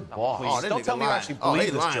 He's a good boss. Please, don't tell me you actually Oh, believe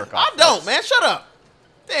he this lying. jerk off. I don't, man. Shut up.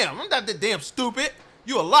 Damn, I'm not that damn stupid.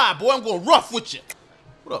 You a lie, boy. I'm going rough with you.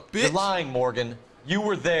 What up, bitch? You're lying, Morgan. You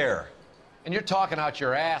were there. And you're talking out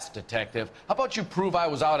your ass, detective. How about you prove I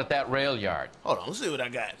was out at that rail yard? Hold on, let's see what I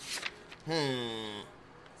got.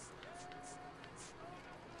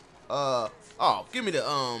 Oh, give me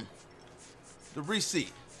the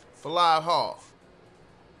receipt for live haul.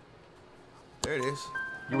 There it is.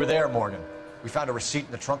 You were there, Morgan. We found a receipt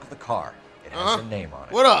in the trunk of the car. It has your name on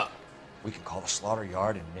it. What up? We can call the slaughter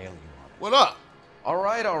yard and nail you on it. What up? All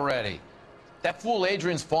right already. That fool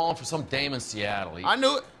Adrian's falling for some dame in Seattle. I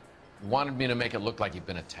knew it. Wanted me to make it look like he'd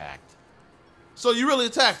been attacked. So you really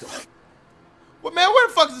attacked him? Well, man, where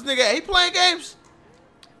the fuck is this nigga at? He playing games?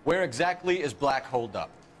 Where exactly is Black holed up?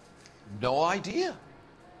 No idea.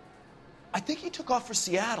 I think he took off for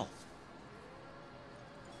Seattle.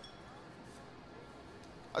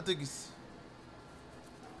 I think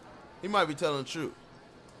he might be telling the truth.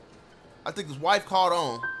 I think his wife caught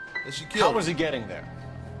on and she killed him. How was he getting there?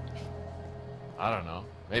 I don't know.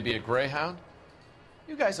 Maybe a Greyhound?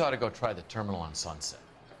 You guys ought to go try the terminal on Sunset.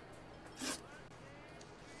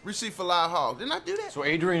 Receipt for live hog. Didn't I do that? So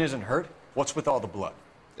Adrian isn't hurt? What's with all the blood?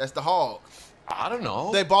 That's the hog. I don't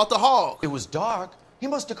know. They bought the hog. It was dark. He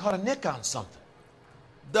must have caught a nick on something.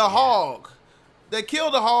 The hog. They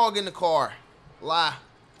killed the hog in the car. Lie.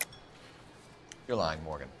 You're lying,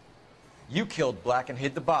 Morgan. You killed Black and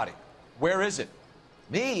hid the body. Where is it?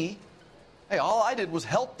 Me? Hey, all I did was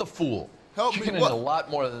help the fool. Help You me can need what? a lot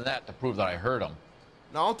more than that to prove that I hurt him.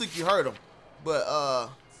 No, I don't think you hurt him. But,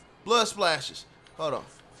 blood splashes. Hold on.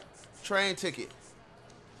 Train ticket.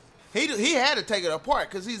 He had to take it apart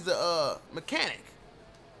because he's the, mechanic.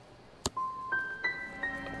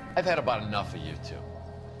 I've had about enough of you two.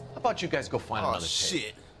 How about you guys go find another shit.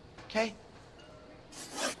 tape? Okay?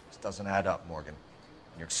 This doesn't add up, Morgan.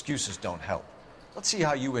 Your excuses don't help. Let's see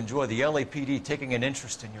how you enjoy the LAPD taking an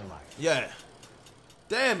interest in your life. Yeah.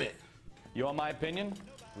 Damn it. You want my opinion?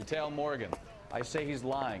 We tell Morgan. I say he's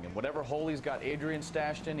lying, and whatever hole he's got Adrian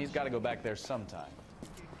stashed in, he's got to go back there sometime.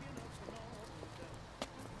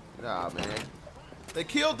 Nah, man. They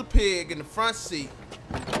killed the pig in the front seat.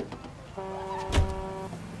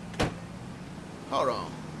 Hold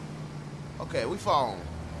on. Okay, we following.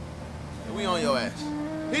 We on your ass.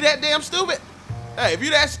 He that damn stupid? Hey, if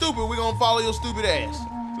you that stupid, we gonna follow your stupid ass.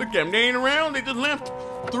 Look at them. They ain't around. They just left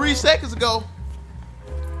 3 seconds ago.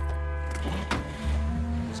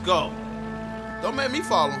 Let's go. Don't make me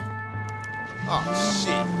follow him. Oh,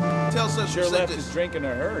 shit. Tell such Sure left his drink in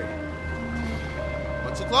a hurry.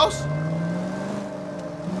 Went too close?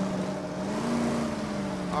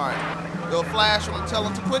 Alright. Go flash when I'm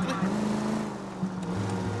telling too quickly.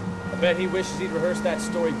 I bet he wishes he'd rehearsed that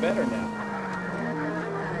story better now.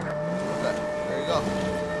 Okay, there you go.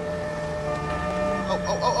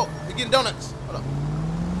 Oh. We're getting donuts. Hold up.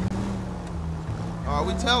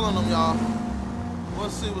 Alright, we telling them, y'all.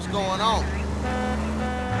 Let's see what's going on.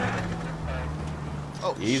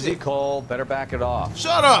 Oh, Easy, shit. Cole. Better back it off.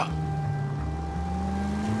 Shut up!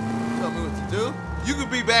 Tell me what to do. You could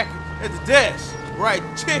be back at the desk,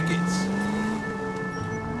 writing tickets.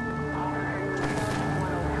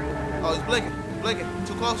 Oh, he's blinking. He's blinking.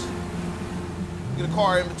 Too close. Get a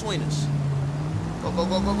car in between us. Go.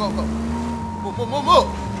 Move.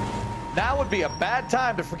 Now would be a bad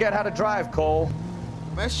time to forget how to drive, Cole.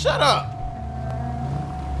 Man, shut up.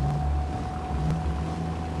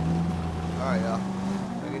 All right, y'all.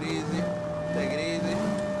 Take it easy. Take it easy.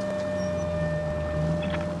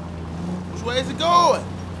 Which way is it going?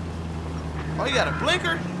 Oh, he got a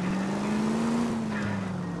blinker?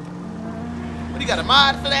 What, he got a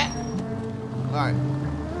mod for that? All right.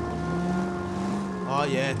 Oh,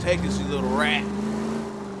 yeah, take this, you little rat.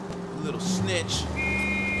 You little snitch.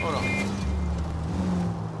 Hold on.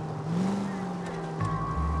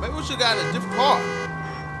 Maybe we should have gotten a different car.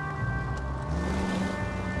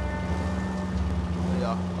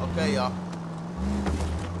 Okay, y'all.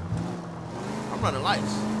 I'm running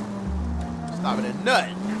lights. Stopping at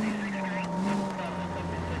nothing.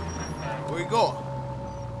 Where we going?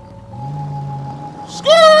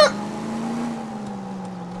 Skirt!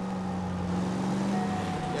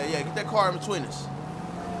 Yeah, get that car in between us.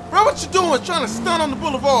 Bro, what you doing? Trying to stunt on the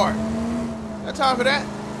boulevard. Got time for that?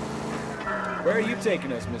 Where are you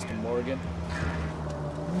taking us, Mr. Morgan?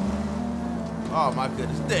 Oh my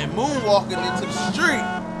goodness, damn moonwalking into the street.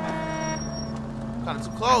 Kind of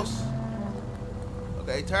too close.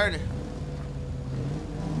 Okay, turning.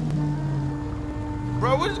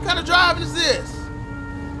 Bro, what kind of driving is this?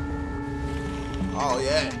 Oh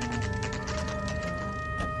yeah.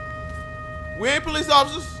 We ain't police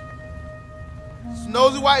officers. It's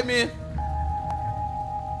nosy white men.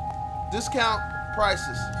 Discount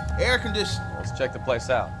prices. Air conditioning. Let's check the place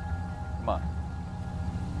out. Come on.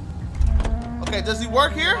 Okay, does he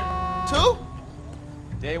work here too?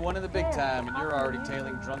 Day one in the big time, and you're already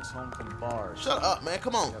tailing drunks home from bars. Shut up, man.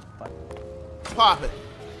 Come on. Pop it.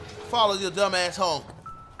 Follow your dumb ass home.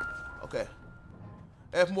 Okay.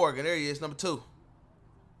 F. Morgan, there he is, number 2.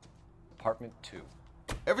 Apartment 2.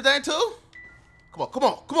 Everything 2? Come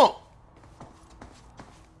on.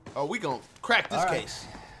 Oh, we gonna crack this case.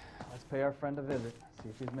 Let's pay our friend a visit. See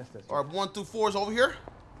if he's missed us. All right, 1 through 4 is over here.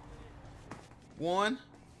 1,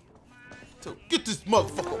 Get this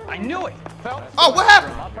motherfucker. I knew it. Oh, what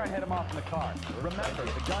happened? I'll try and head him off in the car. Remember,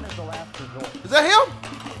 the gun is the last resort. Is that him?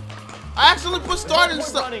 I accidentally put start in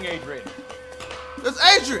stuff. Running, Adrian. That's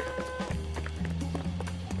Adrian.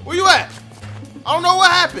 Where you at? I don't know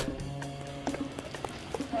what happened.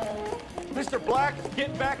 Mr. Black,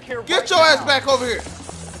 get back here. Get your ass back over here.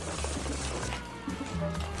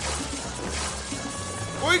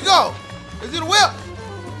 Where you go? Is it a whip?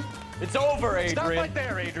 It's over, Adrian. Stop right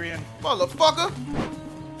there, Adrian. Motherfucker.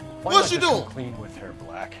 Why What you not just doing? come clean with her,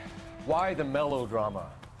 Black? Why the melodrama?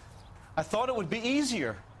 I thought it would be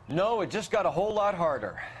easier. No, it just got a whole lot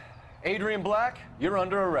harder. Adrian Black, you're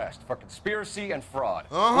under arrest for conspiracy and fraud.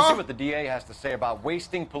 We'll see what the DA has to say about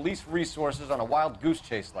wasting police resources on a wild goose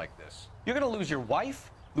chase like this. You're gonna lose your wife,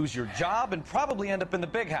 lose your job, and probably end up in the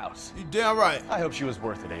big house. You damn right. I hope she was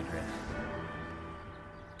worth it, Adrian.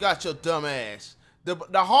 Got your dumb ass. The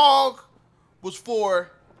hog was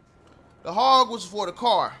for the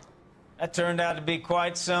car. That turned out to be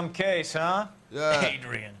quite some case, huh? Yeah.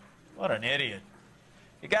 Adrian, what an idiot.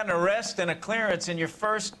 You got an arrest and a clearance in your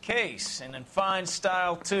first case, and in fine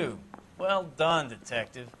style, too. Well done,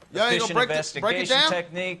 detective. Y'all ain't gonna Efficient break it investigation down?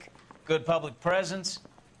 technique, good public presence.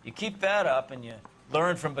 You keep that up and you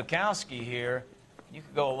learn from Bukowski here, you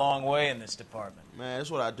could go a long way in this department. Man,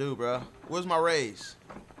 that's what I do, bro. Where's my raise?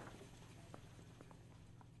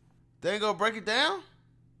 They ain't gonna break it down?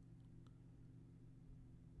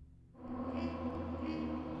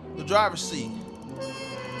 The driver's seat.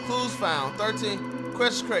 Clues found, 13.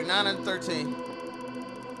 Questions correct, 9 out of 13.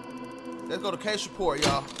 Let's go to case report,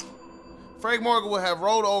 y'all. Frank Morgan would have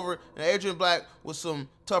rolled over and Adrian Black with some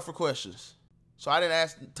tougher questions. So I didn't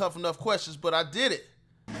ask tough enough questions, but I did it.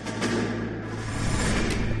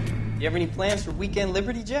 You have any plans for Weekend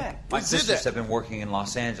Liberty, Jack? My sisters have been working in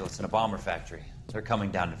Los Angeles in a bomber factory. They're coming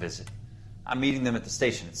down to visit. I'm meeting them at the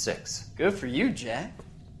station at 6. Good for you, Jack.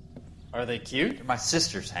 Are they cute? They're my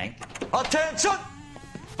sisters, Hank. Attention!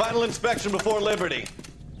 Final inspection before Liberty.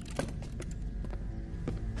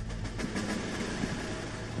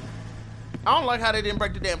 I don't like how they didn't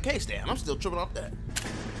break the damn case down. I'm still tripping off that.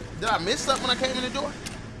 Did I miss something when I came in the door?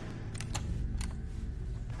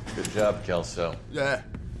 Good job, Kelso. Yeah.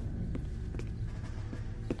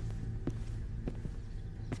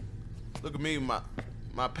 Look at me, my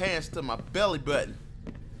pants to my belly button.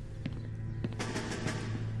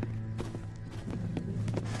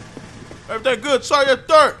 Everything good, sorry, you're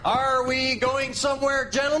third. Are we going somewhere,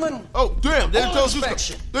 gentlemen? Oh, damn, they didn't tell us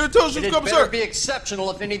inspection. They didn't tell us It who's had coming, better sir. be exceptional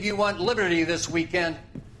if any of you want liberty this weekend.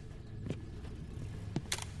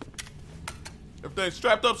 Everything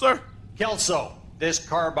strapped up, sir? Kelso, this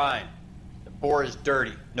carbine. The bore is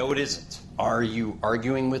dirty. No, it isn't. Are you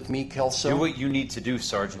arguing with me, Kelso? Do what you need to do,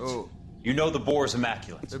 Sergeant. Oh. You know the bore is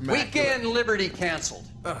immaculate. Weekend Liberty canceled.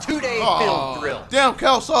 2-day Oh, field drill. Damn,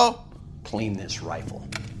 Kelso. Clean this rifle.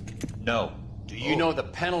 No. Do you know the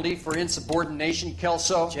penalty for insubordination,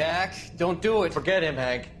 Kelso? Jack, don't do it. Forget him,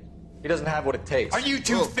 Hank. He doesn't have what it takes. Are you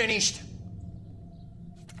two finished?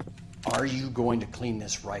 Are you going to clean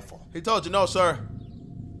this rifle? He told you no, sir.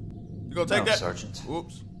 You gonna take No, that? Sergeant.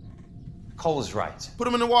 Oops. Cole is right. Put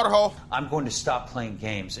him in the water hole. I'm going to stop playing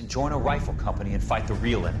games and join a rifle company and fight the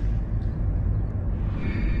real enemy.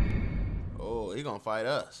 Oh, he gonna fight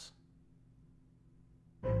us.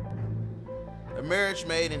 A marriage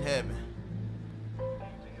made in heaven.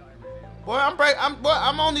 Boy,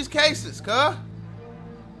 I'm on these cases, cuh.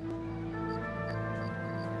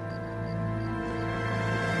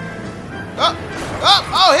 Up,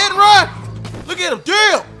 oh, hit and run. Look at him,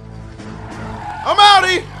 damn. I'm out of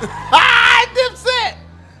here. Ah, dipset.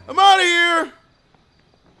 I'm out of here.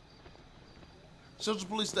 Central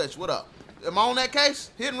Police Station, what up? Am I on that case?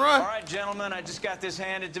 Hit and run? All right, gentlemen, I just got this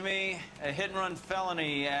handed to me. A hit-and-run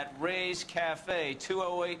felony at Ray's Cafe,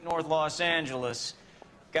 208 North Los Angeles.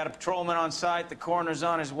 Got a patrolman on site. The coroner's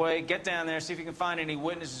on his way. Get down there, see if you can find any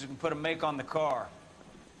witnesses who can put a make on the car.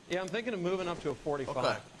 Yeah, I'm thinking of moving up to a 45.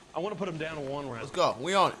 Okay. I want to put him down to 1 round. Let's go.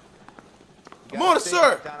 We on it. You I'm on got it, a sir.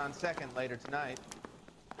 statement down on 2nd later tonight.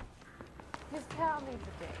 His pal needs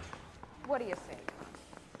a date. What do you say?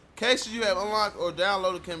 Cases you have unlocked or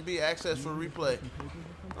downloaded can be accessed for replay. You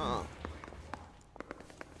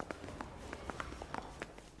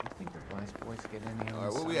think the Vice boys get any All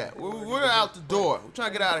right, where we at? We're out the door. We're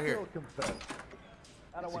trying to get out of here.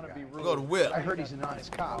 I don't want to be rude. Go to Whip. I heard he's an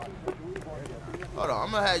honest cop. Hold on,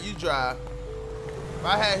 I'm gonna have you drive. If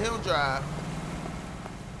I had him drive,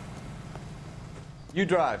 You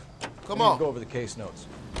drive. Come We need on. to go over the case notes.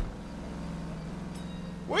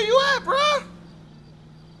 where you at, bruh?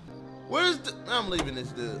 Where's the... I'm leaving this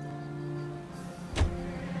dude.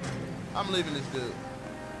 I'm leaving this dude.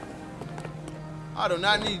 I do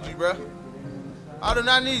not need you, bro. I do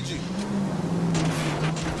not need you.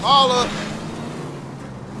 Holla.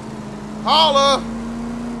 Holla.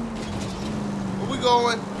 Where we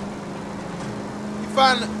going? You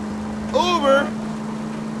find Uber.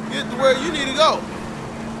 Get to where you need to go.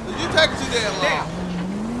 You take too damn long.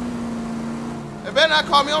 They better not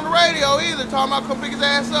call me on the radio either, talking about come pick his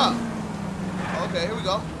ass up. Okay, here we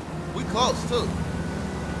go. We close too.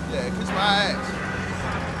 Yeah, kiss my ass.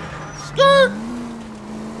 Skirt!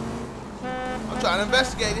 I'm trying to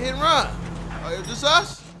investigate the hit and run. Oh, it's just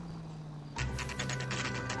us?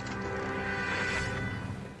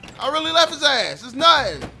 I really left his ass. It's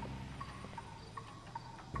nothing.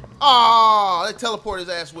 Oh, they teleported his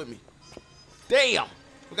ass with me. Damn.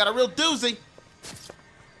 We got a real doozy.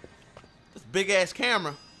 This big ass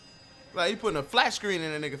camera. Like you putting a flat screen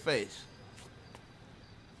in a nigga face.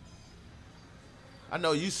 I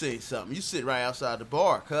know you seen something. You sit right outside the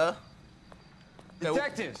bar, cuh.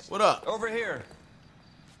 Detectives. What up? Over here.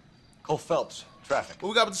 Cole Phelps, traffic. What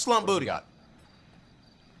we got with the slump booty?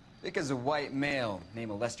 Because a white male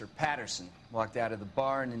named Lester Patterson walked out of the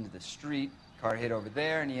bar and into the street. Car hit over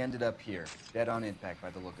there, and he ended up here. Dead on impact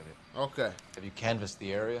by the look of it. Okay. Have you canvassed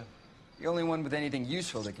the area? The only one with anything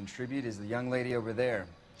useful to contribute is the young lady over there.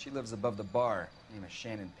 She lives above the bar. Name is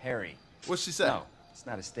Shannon Perry. What's she say? No, it's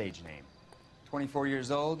not a stage name. 24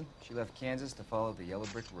 years old, she left Kansas to follow the Yellow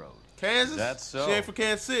Brick Road. Kansas? That's so. She ain't from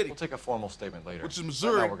Kansas City. We'll take a formal statement later. Which is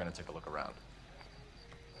Missouri. Right now we're gonna take a look around.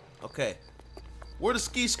 Okay. Where the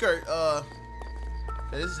ski skirt?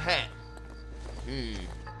 This is hat.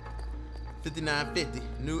 5950,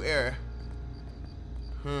 new era.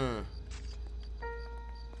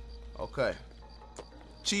 Okay.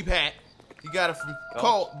 Cheap hat. You got it from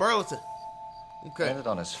Cole Burlington. Okay. Landed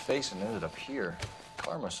on his face and ended up here.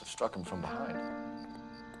 Car must have struck him from behind.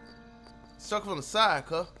 Struck from the side,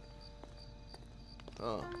 cuh.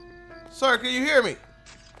 Sir, can you hear me?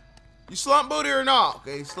 You slump booty or not?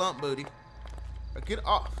 Okay, slump booty. Get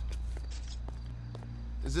off.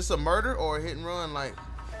 Is this a murder or a hit and run? Like,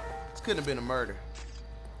 this couldn't have been a murder.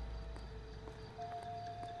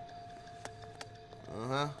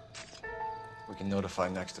 Uh-huh. We can notify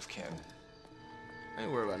next of kin. I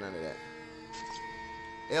ain't worried about none of that.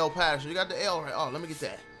 L Patterson, you got the L right. Oh, let me get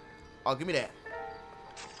that. Oh, give me that.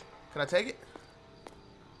 Can I take it?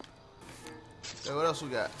 Okay, what else we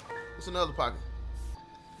got? What's another pocket?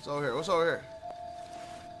 What's over here? What's over here?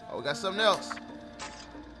 Oh, we got something else.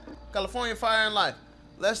 California Fire and Life.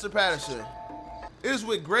 Lester Patterson. It is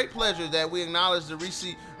with great pleasure that we acknowledge the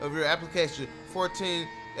receipt of your application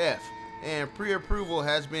 14F, and pre-approval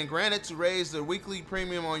has been granted to raise the weekly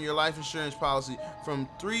premium on your life insurance policy from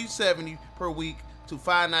 $370 per week to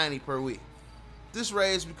 $590 per week. This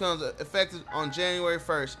raise becomes effective on January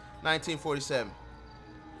 1st, 1947.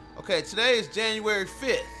 Okay, today is January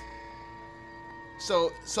 5th.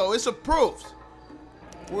 So it's approved.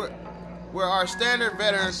 Where our standard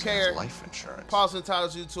veteran care life insurance policy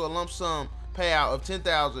entitles you to a lump sum payout of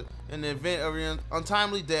 $10,000 in the event of your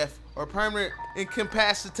untimely death or permanent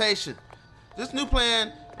incapacitation. This new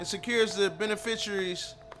plan secures the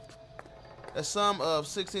beneficiaries a sum of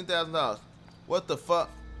 $16,000. What the fuck?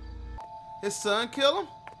 His son killed him?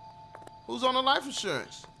 Who's on the life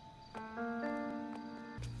insurance?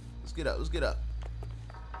 Let's get up. Let's get up.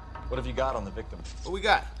 What have you got on the victim? What we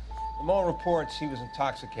got? From all reports, he was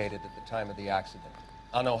intoxicated at the time of the accident.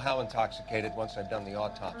 I'll know how intoxicated once I've done the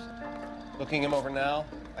autopsy. Looking him over now,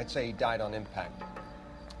 I'd say he died on impact.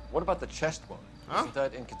 What about the chest wound? Huh? Isn't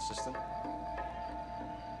that inconsistent?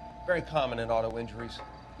 Very common in auto injuries.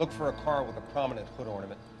 Look for a car with a prominent hood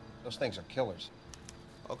ornament. Those things are killers.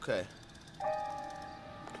 Okay.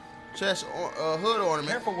 Chest hood ornament.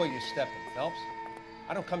 Careful where you're stepping, Phelps.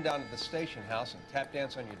 I don't come down to the station house and tap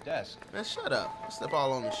dance on your desk. Man, shut up. I step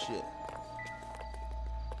all on this shit.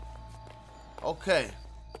 Okay.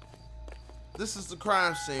 This is the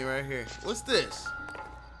crime scene right here. What's this?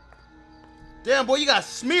 Damn, boy, you got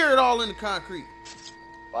smeared all in the concrete.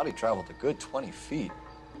 Body traveled a good 20 feet.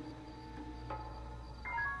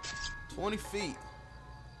 20 feet.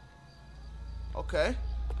 Okay.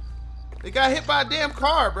 They got hit by a damn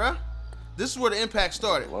car, bruh. This is where the impact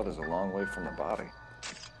started. Blood is a long way from the body.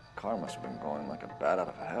 Car must have been going like a bat out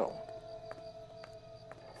of hell.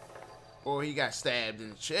 Or he got stabbed in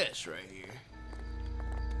the chest right here.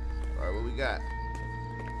 All right, what we got?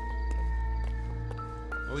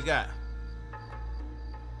 What we got?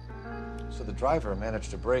 So the driver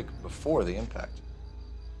managed to brake before the impact.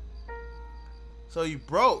 So he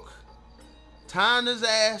broke, timed his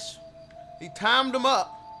ass, he timed him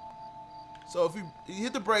up. So if he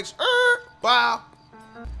hit the brakes, bow.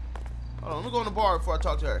 Hold on, let me go in the bar before I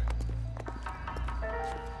talk to her.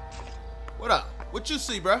 What up? What you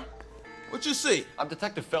see, bruh? What you see? I'm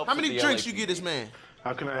Detective Phelps. How many drinks you get this man?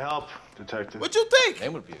 How can I help, Detective? What you think?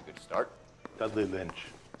 Name would be a good start. Dudley Lynch.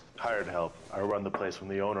 Hired help. I run the place when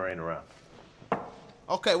the owner ain't around.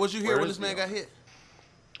 Okay, what'd you hear when this man got hit?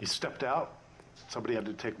 He stepped out. Somebody had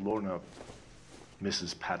to take Lorna,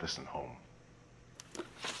 Mrs. Patterson, home.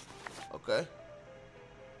 Okay.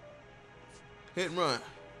 Hit and run.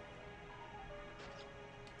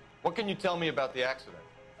 What can you tell me about the accident?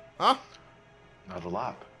 Huh? Not a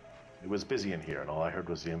lot. It was busy in here, and all I heard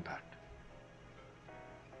was the impact.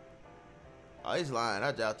 Oh, he's lying.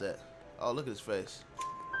 I doubt that. Oh, look at his face.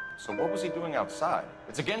 So what was he doing outside?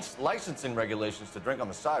 It's against licensing regulations to drink on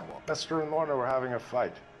the sidewalk. Lester and Lorna were having a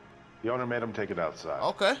fight. The owner made him take it outside.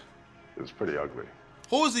 Okay. It was pretty ugly.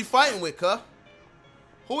 Who is he fighting with, cuh?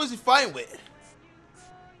 Who is he fighting with?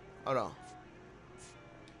 Hold on.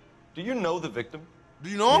 Do you know the victim? Do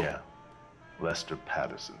you know him? Yeah. Lester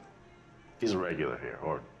Patterson. He's a regular here,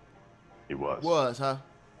 or he was. Was, huh?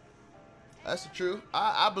 That's the truth.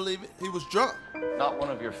 I believe it. He was drunk. Not one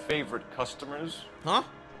of your favorite customers? Huh?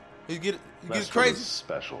 He get Lester crazy. was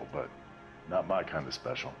special, but not my kind of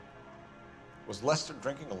special. Was Lester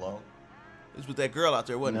drinking alone? He was with that girl out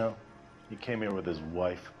there, wasn't No. He came here with his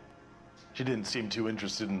wife. She didn't seem too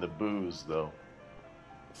interested in the booze, though.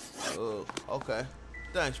 Oh, okay.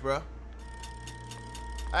 Thanks, bro.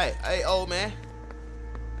 Hey, old man.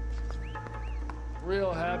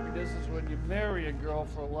 Real happiness is when you marry a girl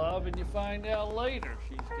for love and you find out later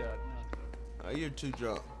she's got nothing. Oh, you're too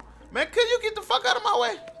drunk. Man, could you get the fuck out of my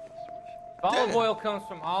way? Olive oil comes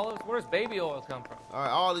from olives. Where does baby oil come from? All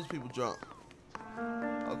right, all these people drunk.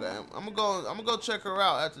 Okay, I'm gonna go check her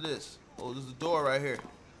out after this. Oh, there's a door right here.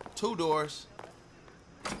 2 doors.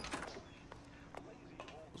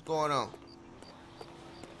 What's going on?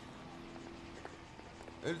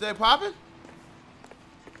 Anything popping?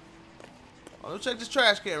 Oh, let me check this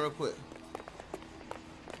trash can real quick.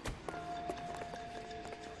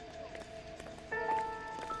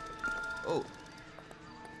 Oh.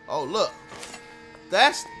 Oh, look.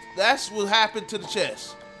 That's what happened to the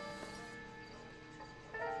chest.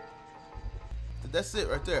 That's it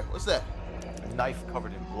right there. What's that? A knife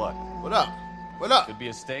covered in blood. What up? What up? Could be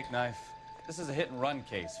a steak knife. This is a hit and run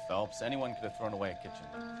case, Phelps. Anyone could have thrown away a kitchen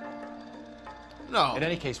knife. No. In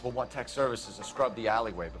any case, we'll want tech services to scrub the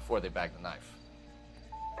alleyway before they bag the knife.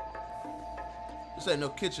 This ain't no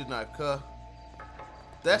kitchen knife, cuh.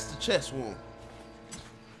 That's the chest wound.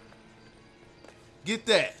 Get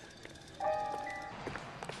that.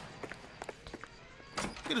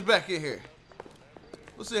 Get us back in here.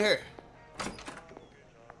 What's in here?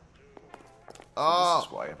 Oh. This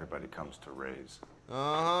is why everybody comes to Ray's.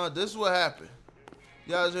 Uh-huh. This is what happened.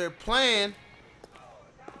 Y'all was here playing.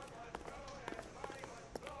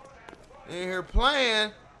 In here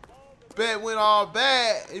playing. Bet went all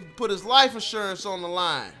bad. He put his life insurance on the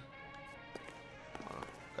line. Can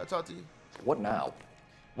I talk to you? What now?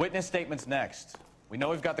 Witness statements next. We know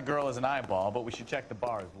we've got the girl as an eyeball, but we should check the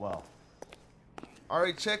bar as well.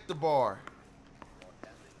 Already checked the bar.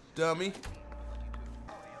 Dummy.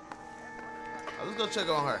 Let's go check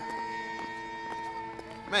on her.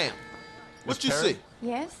 Ma'am, what you see?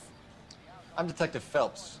 Yes? I'm Detective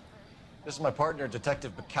Phelps. This is my partner,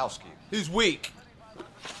 Detective Bukowski. He's weak.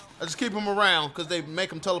 I just keep him around because they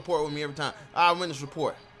make him teleport with me every time. Eyewitness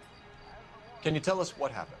report. Can you tell us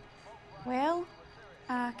what happened? Well,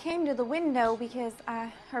 I came to the window because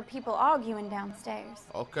I heard people arguing downstairs.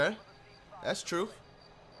 Okay. That's true.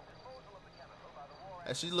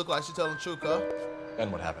 And she look like she telling the truth, huh?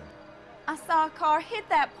 Then what happened? I saw a car hit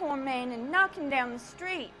that poor man and knock him down the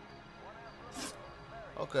street.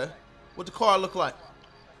 Okay. What the car look like?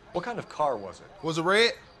 What kind of car was it? Was it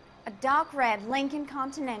red? A dark red Lincoln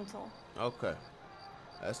Continental. Okay.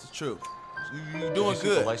 That's the truth. You Did doing you see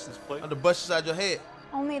good. the license plate? Under bust inside your head.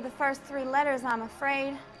 Only the first 3 letters, I'm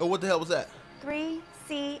afraid. Oh, what the hell was that?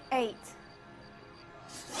 3C8.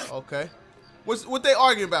 Okay. What they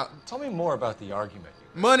arguing about? Tell me more about the argument.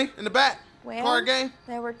 Money in the back? Well, Card game?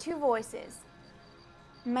 there were 2 voices.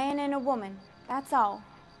 A man and a woman. That's all.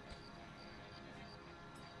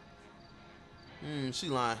 She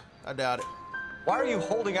lying. I doubt it. Why are you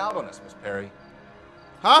holding out on us, Miss Perry?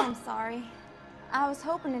 Huh? I'm sorry. I was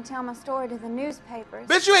hoping to tell my story to the newspapers.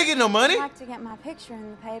 Bitch, you ain't getting no money. I'd like to get my picture in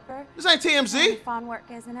the paper. This ain't TMZ. I find work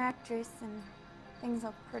as an actress, and things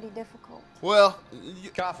are pretty difficult. Well,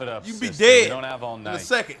 Cough it up, you be sister. dead We don't have all night. in a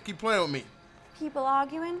second. Keep playing with me. People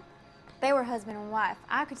arguing? They were husband and wife.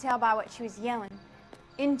 I could tell by what she was yelling.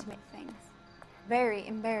 Intimate things. Very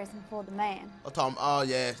embarrassing for the man. I told him, oh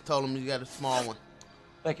yeah, told him you got a small one.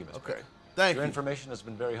 Thank you, Miss Perry. Thank Your you. information has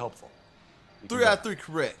been very helpful. You 3 can out of go. 3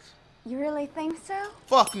 correct. You really think so?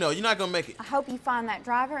 Fuck no, you're not gonna make it. I hope you find that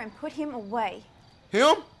driver and put him away.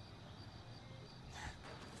 Him?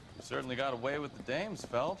 You certainly got away with the dames,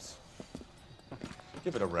 Phelps.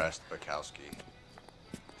 Give it a rest, Bukowski.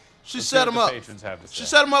 She Let's set see him what up. the patrons have to say. She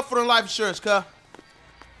set him up for the life insurance, cuh.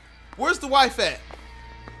 Where's the wife at?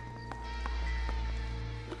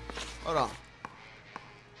 Hold on.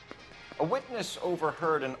 A witness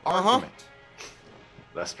overheard an argument.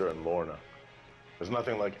 Lester and Lorna. There's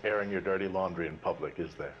nothing like airing your dirty laundry in public,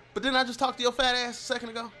 is there? But didn't I just talk to your fat ass a second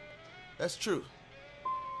ago? That's true.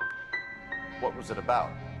 What was it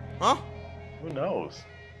about? Huh? Who knows?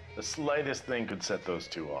 The slightest thing could set those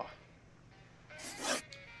two off.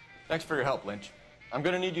 Thanks for your help, Lynch. I'm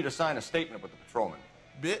gonna need you to sign a statement with the patrolman.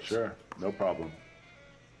 Bitch. Sure, no problem.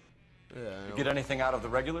 Yeah. You get anything out of the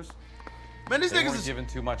regulars? Man, these They niggas weren't is giving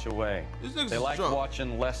too much away. These niggas They is liked drunk.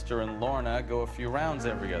 watching Lester and Lorna go a few rounds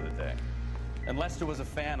every other day. And Lester was a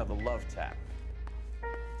fan of the love tap.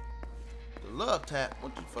 The love tap.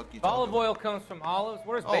 What the fuck you If talking olive about? oil comes from olives,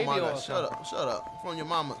 where's Oh baby my oil? God! Shut up! Shut up! From your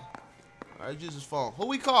mama. All right, use his phone. Who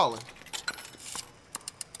we calling?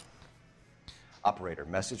 Operator,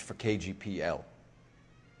 message for KGPL.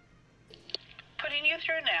 Putting you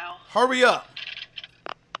through now. Hurry up!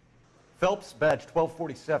 Phelps, badge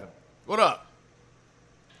 1247. What up?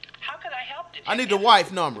 How could I help? I need the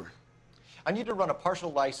wife number. I need to run a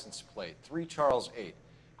partial license plate, 3 Charles 8.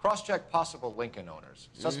 Cross-check possible Lincoln owners.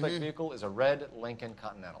 Suspect vehicle is a red Lincoln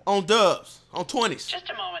Continental. On dubs. On 20s. Just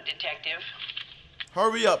a moment, detective.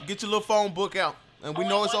 Hurry up. Get your little phone book out. And we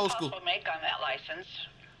know it's old school. Possible make on that license.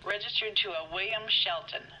 Registered to a William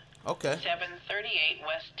Shelton. Okay. 738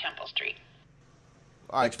 West Temple Street.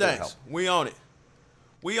 All right, Thanks for your thanks. help. We own it.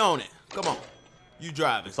 We own it. Come on. You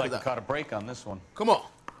drive it. Looks like we caught a break on this one. Come on.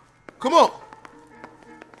 Come on.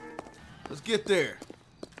 Let's get there.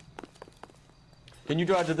 Can you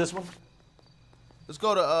drive to this one? Let's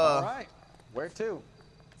go to, All right. Where to?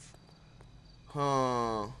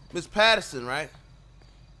 Miss Patterson, right?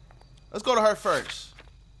 Let's go to her first.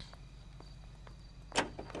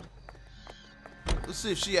 Let's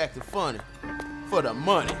see if she acted funny for the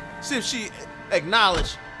money. See if she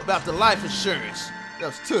acknowledged about the life insurance that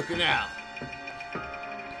was taken out.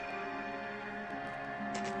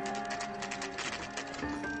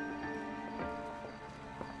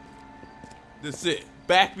 That's it.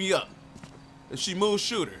 Back me up. If she moves,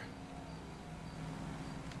 shoot her.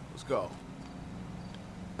 Let's go.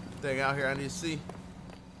 Thing out here I need to see.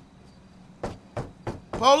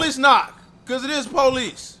 Police knock, because it is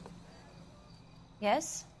police.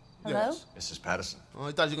 Yes? Hello? Yes. Mrs. Patterson. Oh,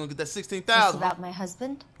 I thought you were going to get that Is this 16,000. about my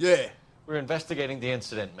husband? Yeah. We're investigating the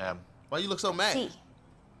incident, ma'am. Why you look so mad? See.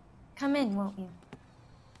 Come in, won't you?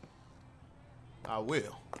 I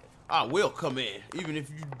will. I will come in, even if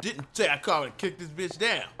you didn't say I come and kick this bitch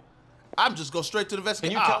down. I'm just go straight to the Can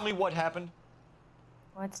investigation. you tell me what happened?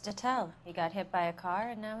 What's to tell? He got hit by a car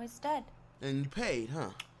and now he's dead. And you paid, huh?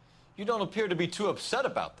 You don't appear to be too upset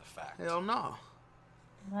about the fact. Hell no.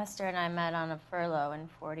 Lester and I met on a furlough in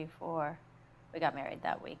 '44. We got married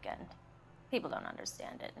that weekend. People don't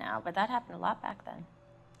understand it now, but that happened a lot back then.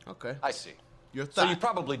 Okay. I see. Your So you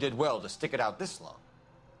probably did well to stick it out this long.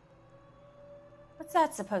 What's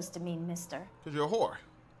that supposed to mean, mister? Because you're a whore.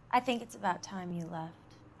 I think it's about time you left.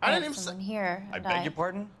 I didn't have even someone here. I and beg your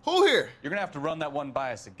pardon? Who here? You're gonna have to run that one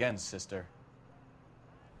by us again, sister.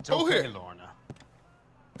 It's Who okay, here? Lorna.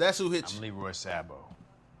 That's who hit I'm you. Leroy Sabo.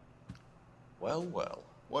 Well, well.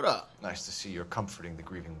 What up? Nice to see you're comforting the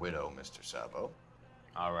grieving widow, Mr. Sabo.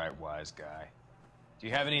 All right, wise guy. Do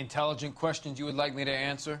you have any intelligent questions you would like me to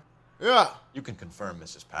answer? Yeah. You can confirm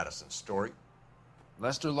Mrs. Patterson's story.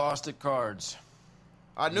 Lester lost at cards.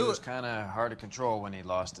 I He knew was it. kind of hard to control when he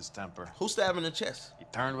lost his temper. Who stabbed him in the chest? He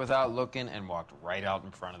turned without looking and walked right out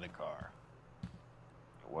in front of the car.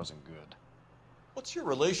 It wasn't good. What's your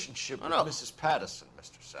relationship with know. Mrs. Patterson,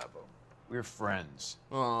 Mr. Sabo? We're friends.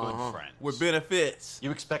 Uh-huh. Good friends. With benefits.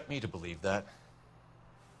 You expect me to believe that?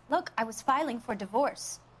 Look, I was filing for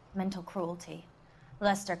divorce. Mental cruelty.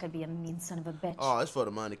 Lester could be a mean son of a bitch. Oh, it's for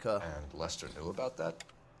the money, cuh. And Lester knew about that?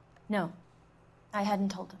 No, I hadn't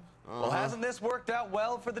told him. Well, hasn't this worked out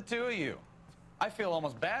well for the two of you? I feel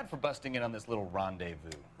almost bad for busting in on this little rendezvous.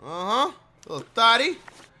 Uh-huh. Little thotty.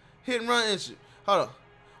 Hit and run issue. Hold on.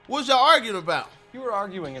 What's y'all arguing about? You were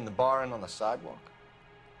arguing in the bar and on the sidewalk.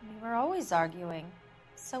 We were always arguing.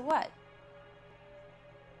 So what?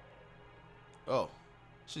 Oh,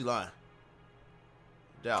 she's lying.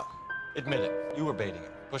 Doubt. Admit it. You were baiting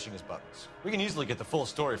him, pushing his buttons. We can easily get the full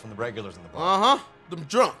story from the regulars in the bar. Uh-huh. Them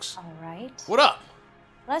drunks. All right. What up?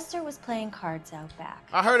 Lester was playing cards out back.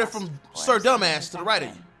 I heard it from Sir Dumbass to the right of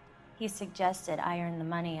you. He suggested I earn the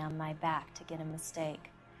money on my back to get a mistake.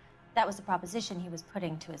 That was the proposition he was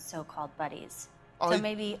putting to his so-called buddies. So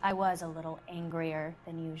maybe I was a little angrier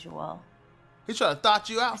than usual. He tried to thought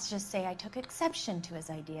you out? Let's just say I took exception to his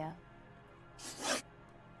idea.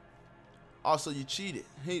 Also, you cheated.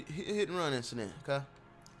 Hit and run incident, okay?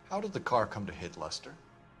 How did the car come to hit Lester?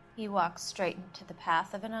 He walked straight into the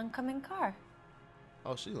path of an oncoming car.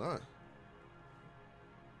 Oh, she lying.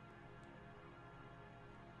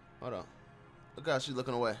 Hold on. Look how she's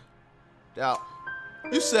looking away. Doubt.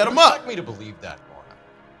 You set him up. Expect me to believe that, Morgan.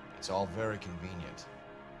 It's all very convenient.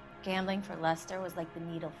 Gambling for Lester was like the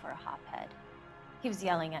needle for a hophead. He was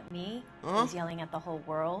yelling at me. He was yelling at the whole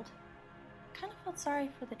world. I kind of felt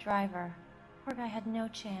sorry for the driver. Poor guy had no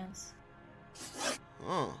chance.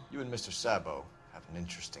 You and Mr. Sabo have an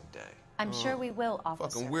interesting day. I'm sure we will,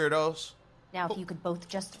 officer. Fucking weirdos. Now, if you could both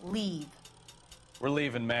just leave. We're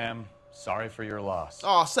leaving, ma'am. Sorry for your loss.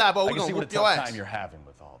 Oh, Sabo, we're I can gonna see what a whoop your tough ass. time you're having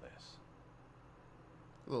with all this.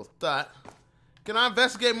 Little thought. Can I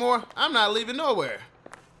investigate more? I'm not leaving nowhere.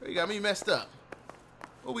 You got me messed up.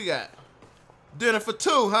 What we got? Dinner for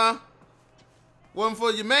two, huh? One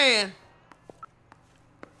for your man.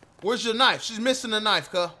 Where's your knife? She's missing a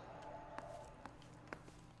knife, cuh.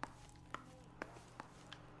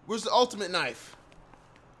 Where's the ultimate knife?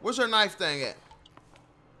 Where's her knife thing at?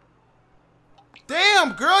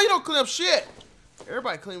 Damn, girl, you don't clean up shit.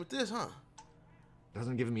 Everybody clean with this, huh?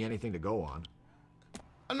 Doesn't give me anything to go on.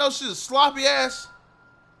 I know she's a sloppy ass.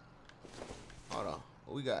 Hold on.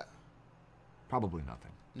 What we got? Probably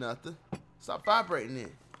nothing. Nothing. Stop vibrating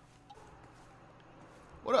then.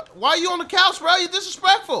 What up? Why are you on the couch, bro? You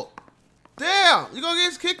disrespectful. Damn, you gonna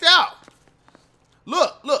get kicked out.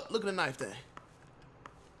 Look at the knife thing.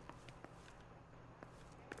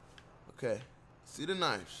 Okay, see the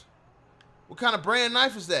knives. What kind of brand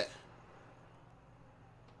knife is that?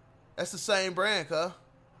 That's the same brand, cuh.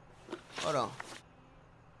 Hold on.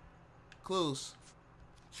 Clues.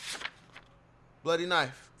 Bloody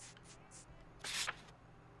knife.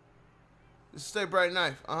 This is Stay Bright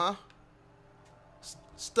knife.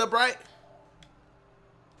 Stay Bright.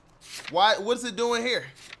 Why? What's it doing here?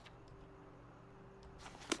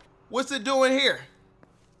 What's it doing here?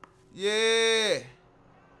 Yeah.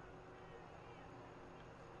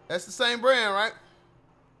 That's the same brand, right?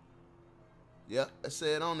 Yep, that's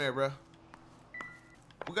it on there, bro.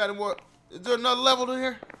 We got any more? Is there another level in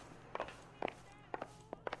here?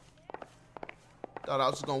 Thought I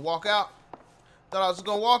was just gonna walk out. Thought I was just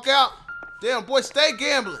gonna walk out. Damn, boy, stay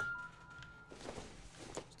gambling.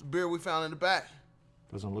 It's the beer we found in the back.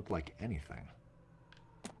 Doesn't look like anything.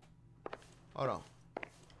 Hold on.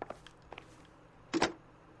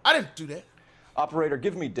 I didn't do that. Operator,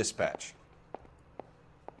 give me dispatch.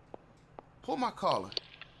 Pull my collar.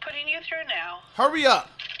 Putting you through now. Hurry up.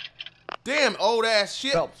 Damn, old ass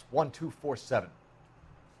shit. Phelps, 1247.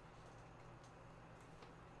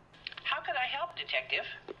 How could I help, Detective?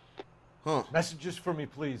 Huh. Messages for me,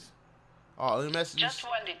 please. Oh, the messages. Just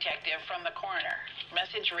one detective from the coroner.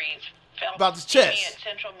 Message reads, Phelps, about the meet chest. me at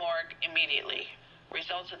Central Morgue immediately.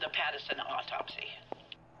 Results of the Patterson autopsy.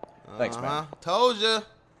 Thanks, man. Told you.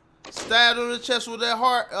 Stabbed on the chest with that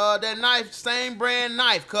that knife, same brand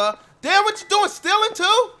knife, cuh. Damn, what you doing? Stealing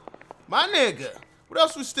too? My nigga. What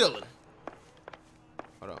else we stealing?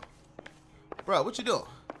 Hold on. Bro, what you doing?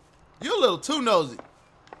 You a little too nosy.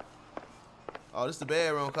 Oh, this the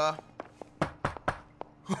bedroom, cuh.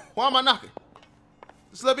 Why am I knocking?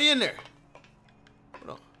 Just let me in there.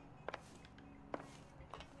 Hold on.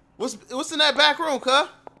 What's in that back room, cuh?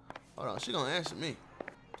 Hold on, she gonna answer me.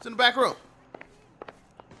 What's in the back room?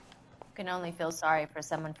 You can only feel sorry for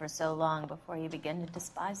someone for so long before you begin to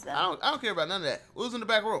despise them. I don't care about none of that. Who's in the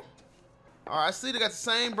back room? All right, I see they got the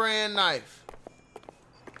same brand knife.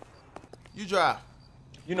 You drive.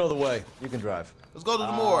 You know the way. You can drive. Let's go to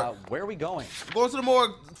the morgue. Where are we going? We're going to the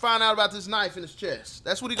morgue to find out about this knife in his chest.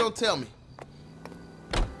 That's what he gonna tell me.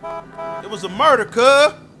 It was a murder,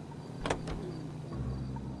 cuz.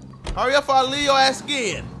 Hurry up or I'll leave your ass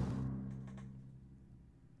again.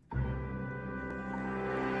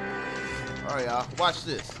 All right, y'all. Watch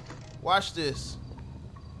this. Watch this.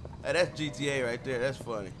 Hey, that's GTA right there. That's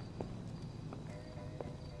funny.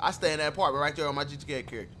 I stay in that apartment right there on my GTA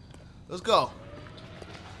character. Let's go.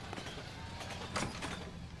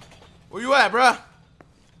 Where you at, bruh?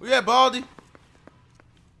 Where you at, Baldy?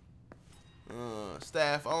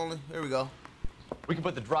 Staff only. Here we go. We can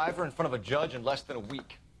put the driver in front of a judge in less than a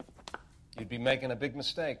week. You'd be making a big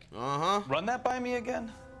mistake. Run that by me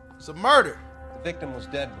again? It's a murder. The victim was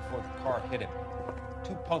dead before the car hit him.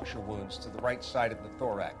 2 puncture wounds to the right side of the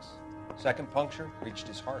thorax. Second puncture reached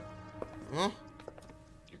his heart.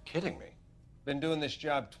 You're kidding me. Been doing this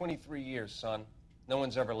job 23 years, son. No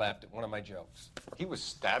one's ever laughed at one of my jokes. He was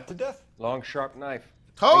stabbed to death? Long, sharp knife.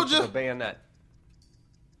 Told Straight you. to the bayonet.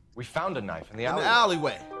 We found a knife in the In alleyway. the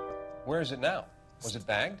alleyway. Where is it now? Was it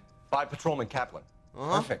bagged? By Patrolman Kaplan.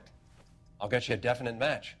 Perfect. I'll get you a definite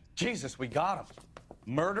match. Jesus, we got him.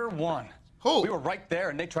 Murder one. Who? We were right there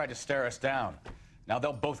and they tried to stare us down. Now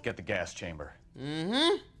they'll both get the gas chamber.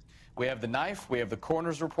 Mm-hmm. We have the knife, we have the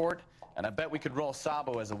coroner's report, and I bet we could roll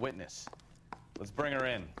Sabo as a witness. Let's bring her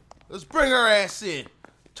in. Let's bring her ass in.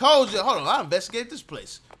 Told you. Hold on, I'll investigate this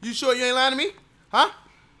place. You sure you ain't lying to me? Huh?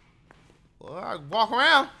 Well, I can walk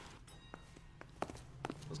around.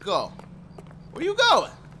 Let's go. Where you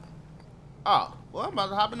going? Oh, well, I'm about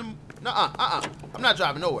to hop in the... I'm not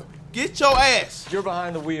driving nowhere. Get your ass. You're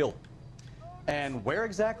behind the wheel. And where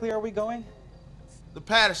exactly are we going? The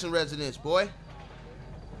Patterson residence, boy.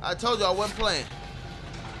 I told you I wasn't playing.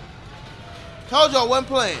 Told you I wasn't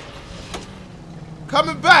playing.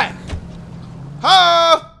 Coming back.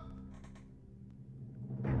 Huh?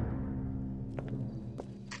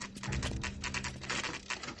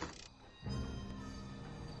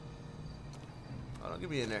 Hold on, get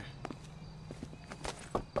me in there.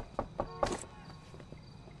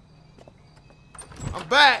 I'm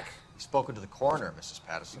back. You've spoken to the coroner, Mrs.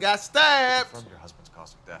 Patterson. You got stabbed. Confirmed your husband's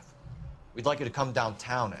cause of death. We'd like you to come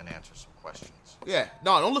downtown and answer some questions. Yeah,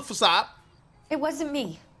 no, don't look for Saab. It wasn't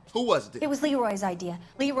me. Who was it? It was Leroy's idea.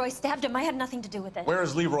 Leroy stabbed him. I had nothing to do with it. Where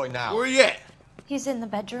is Leroy now? Where he at? He's in the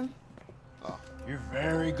bedroom. You're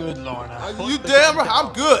very good, Lorna. You damn right,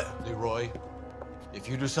 I'm good. Leroy, if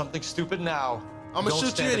you do something stupid now, I'ma don't shoot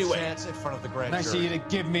you stand anyway. a chance in front of the grand Nice of jury. you to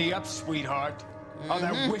give me up, sweetheart. All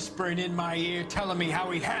that whispering in my ear, telling me how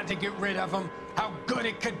we had to get rid of him, how good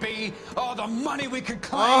it could be, all the money we could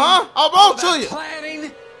claim. I'm all on to that you.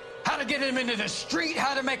 planning, how to get him into the street,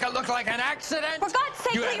 how to make it look like an accident. For God's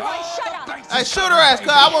sake, You had Leroy, all shut the up. bases Hey, shoot her covered, ass, cuz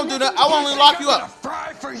baby. I won't do that. I won't even lock you I'm gonna up.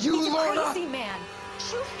 fry for He's you, a Lorna. crazy man.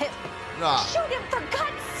 Shoot him. Nah. Shoot him, for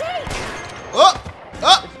God's sake. Up.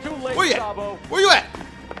 It's too late, Where you Sabo. at? Where you at?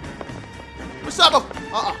 Where's Sabo?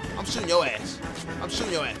 I'm shooting your ass. I'm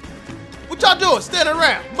shooting your ass. What y'all doing? Standing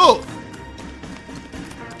around. Move.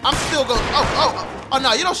 I'm still going. Oh,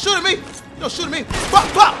 no, you don't shoot at me. You don't shoot at me.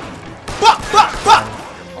 Bop, bop. Bop, bop, bop.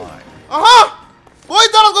 Boy, you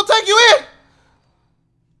thought I was gonna take you in?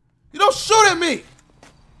 You don't shoot at me.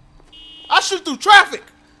 I shoot through traffic.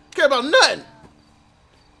 Care about nothing.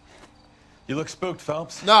 You look spooked,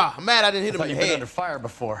 Phelps. Nah, I'm mad I didn't hit him I thought in you've the been head. under fire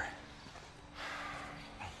before.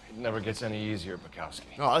 It never gets any easier, Bukowski.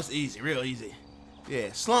 Oh, it's easy, real easy.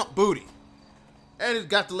 Yeah, slump booty. And it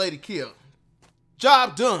got the lady killed.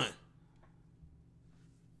 Job done.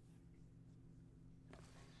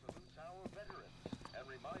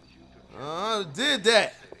 Did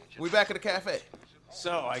that. We back at the cafe.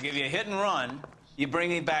 So, I give you a hit and run. You bring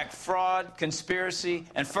me back fraud, conspiracy,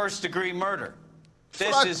 and first-degree murder.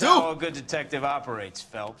 This what I is do. how a good detective operates,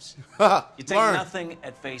 Phelps. You take Learn. nothing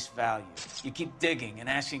at face value. You keep digging and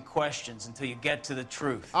asking questions until you get to the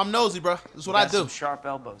truth. I'm nosy, bro. That's what You I got do. some sharp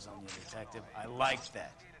elbows on you, detective. I like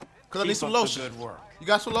that. Cause I need Keep some up the lotion. good work. You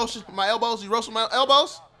got some lotion on my elbows? You roasting my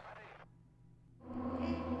elbows?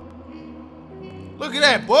 Look at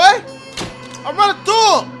that, boy. I'm running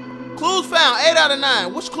through them. Clues found, 8 out of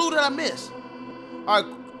 9. Which clue did I miss? All right,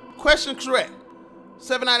 question correct.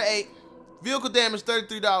 7 out of 8. Vehicle damage,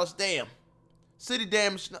 $33. Damn. City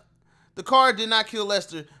damage. The car did not kill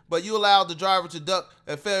Lester, but you allowed the driver to duck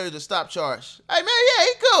a failure to stop charge. Hey, man, yeah,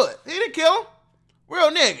 he good. He didn't kill him. Real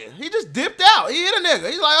nigga. He just dipped out. He hit a nigga.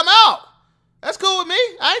 He's like, I'm out. That's cool with me.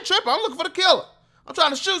 I ain't tripping. I'm looking for the killer. I'm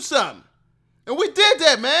trying to shoot something. And we did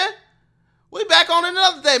that, man. We back on it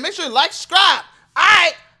another day. Make sure you like, subscribe. All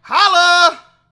right. Holla.